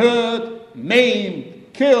 you've hurt,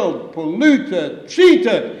 maimed, killed, polluted,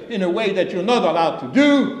 cheated in a way that you're not allowed to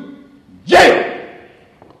do. Jail!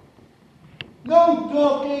 No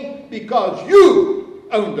talking, because you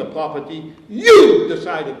own the property, you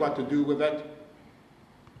decided what to do with it.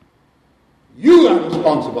 You are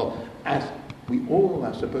responsible, as we all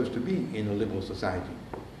are supposed to be in a liberal society.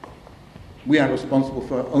 We are responsible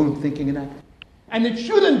for our own thinking and acting. And it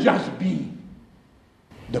shouldn't just be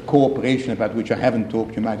the cooperation about which I haven't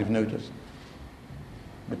talked, you might have noticed.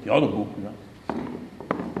 But the other book, you know.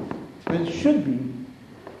 But it should be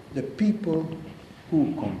the people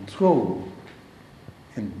who control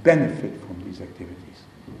and benefit from these activities.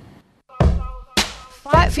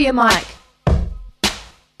 Fight for your mic.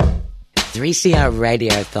 3CR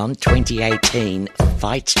Radiothon 2018,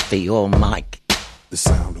 Fight for Your Mic. The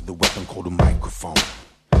sound of the weapon called a microphone.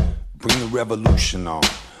 Bring the revolution on.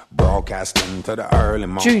 Broadcasting to the early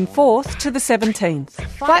morning. June 4th to the 17th.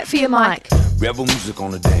 Fight for your mic. Rebel music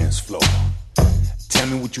on the dance floor. Tell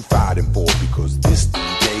me what you fighting for, because this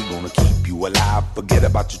DJ gonna keep you alive Forget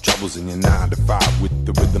about your troubles in your 9 to 5 with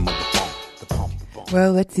the rhythm of the funk, the pump.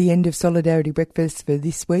 Well, that's the end of Solidarity Breakfast for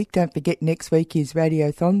this week. Don't forget, next week is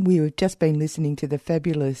Radiothon. We have just been listening to the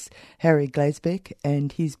fabulous Harry Glasbeck,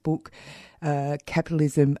 and his book,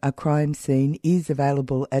 Capitalism, A Crime Scene, is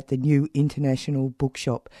available at the New International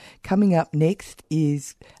Bookshop. Coming up next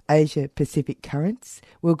is Asia Pacific Currents.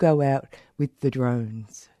 We'll go out with the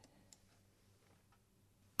drones.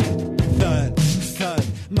 Thud, thud,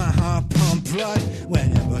 my heart pump blood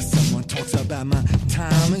whenever someone talks about my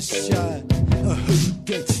time is shut. Who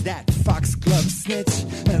gets that foxglove snitch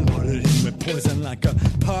and loaded him with poison like a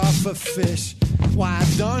puffer fish? Why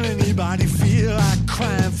don't anybody feel like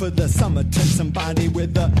crying for the summertime somebody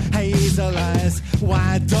with the hazel eyes?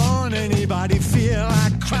 Why don't anybody feel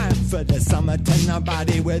like crying for the summertime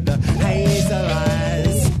nobody with the hazel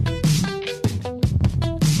eyes?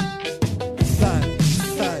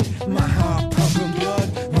 My heart pumping blood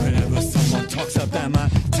whenever someone talks about my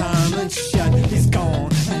time and shut. He's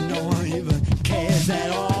gone and no one even cares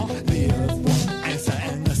at all. The earth won't answer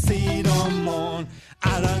and the sea don't mourn.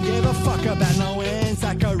 I don't give a fuck about no end,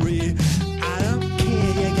 Zachary. I don't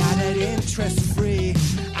care, you got it interest free.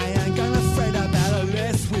 I ain't gonna fret about it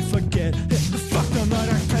lest we forget. Fuck the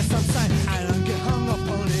murder press, I'm saying. I don't get hung up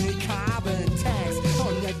on any carbon tax.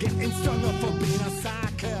 Or you're getting strung up for being a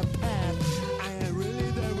psychopath.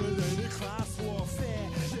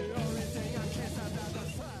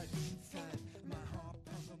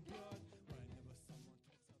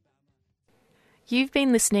 You've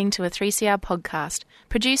been listening to a 3CR podcast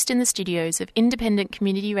produced in the studios of independent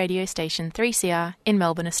community radio station 3CR in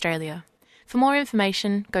Melbourne, Australia. For more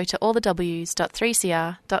information, go to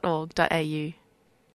allthews.3cr.org.au.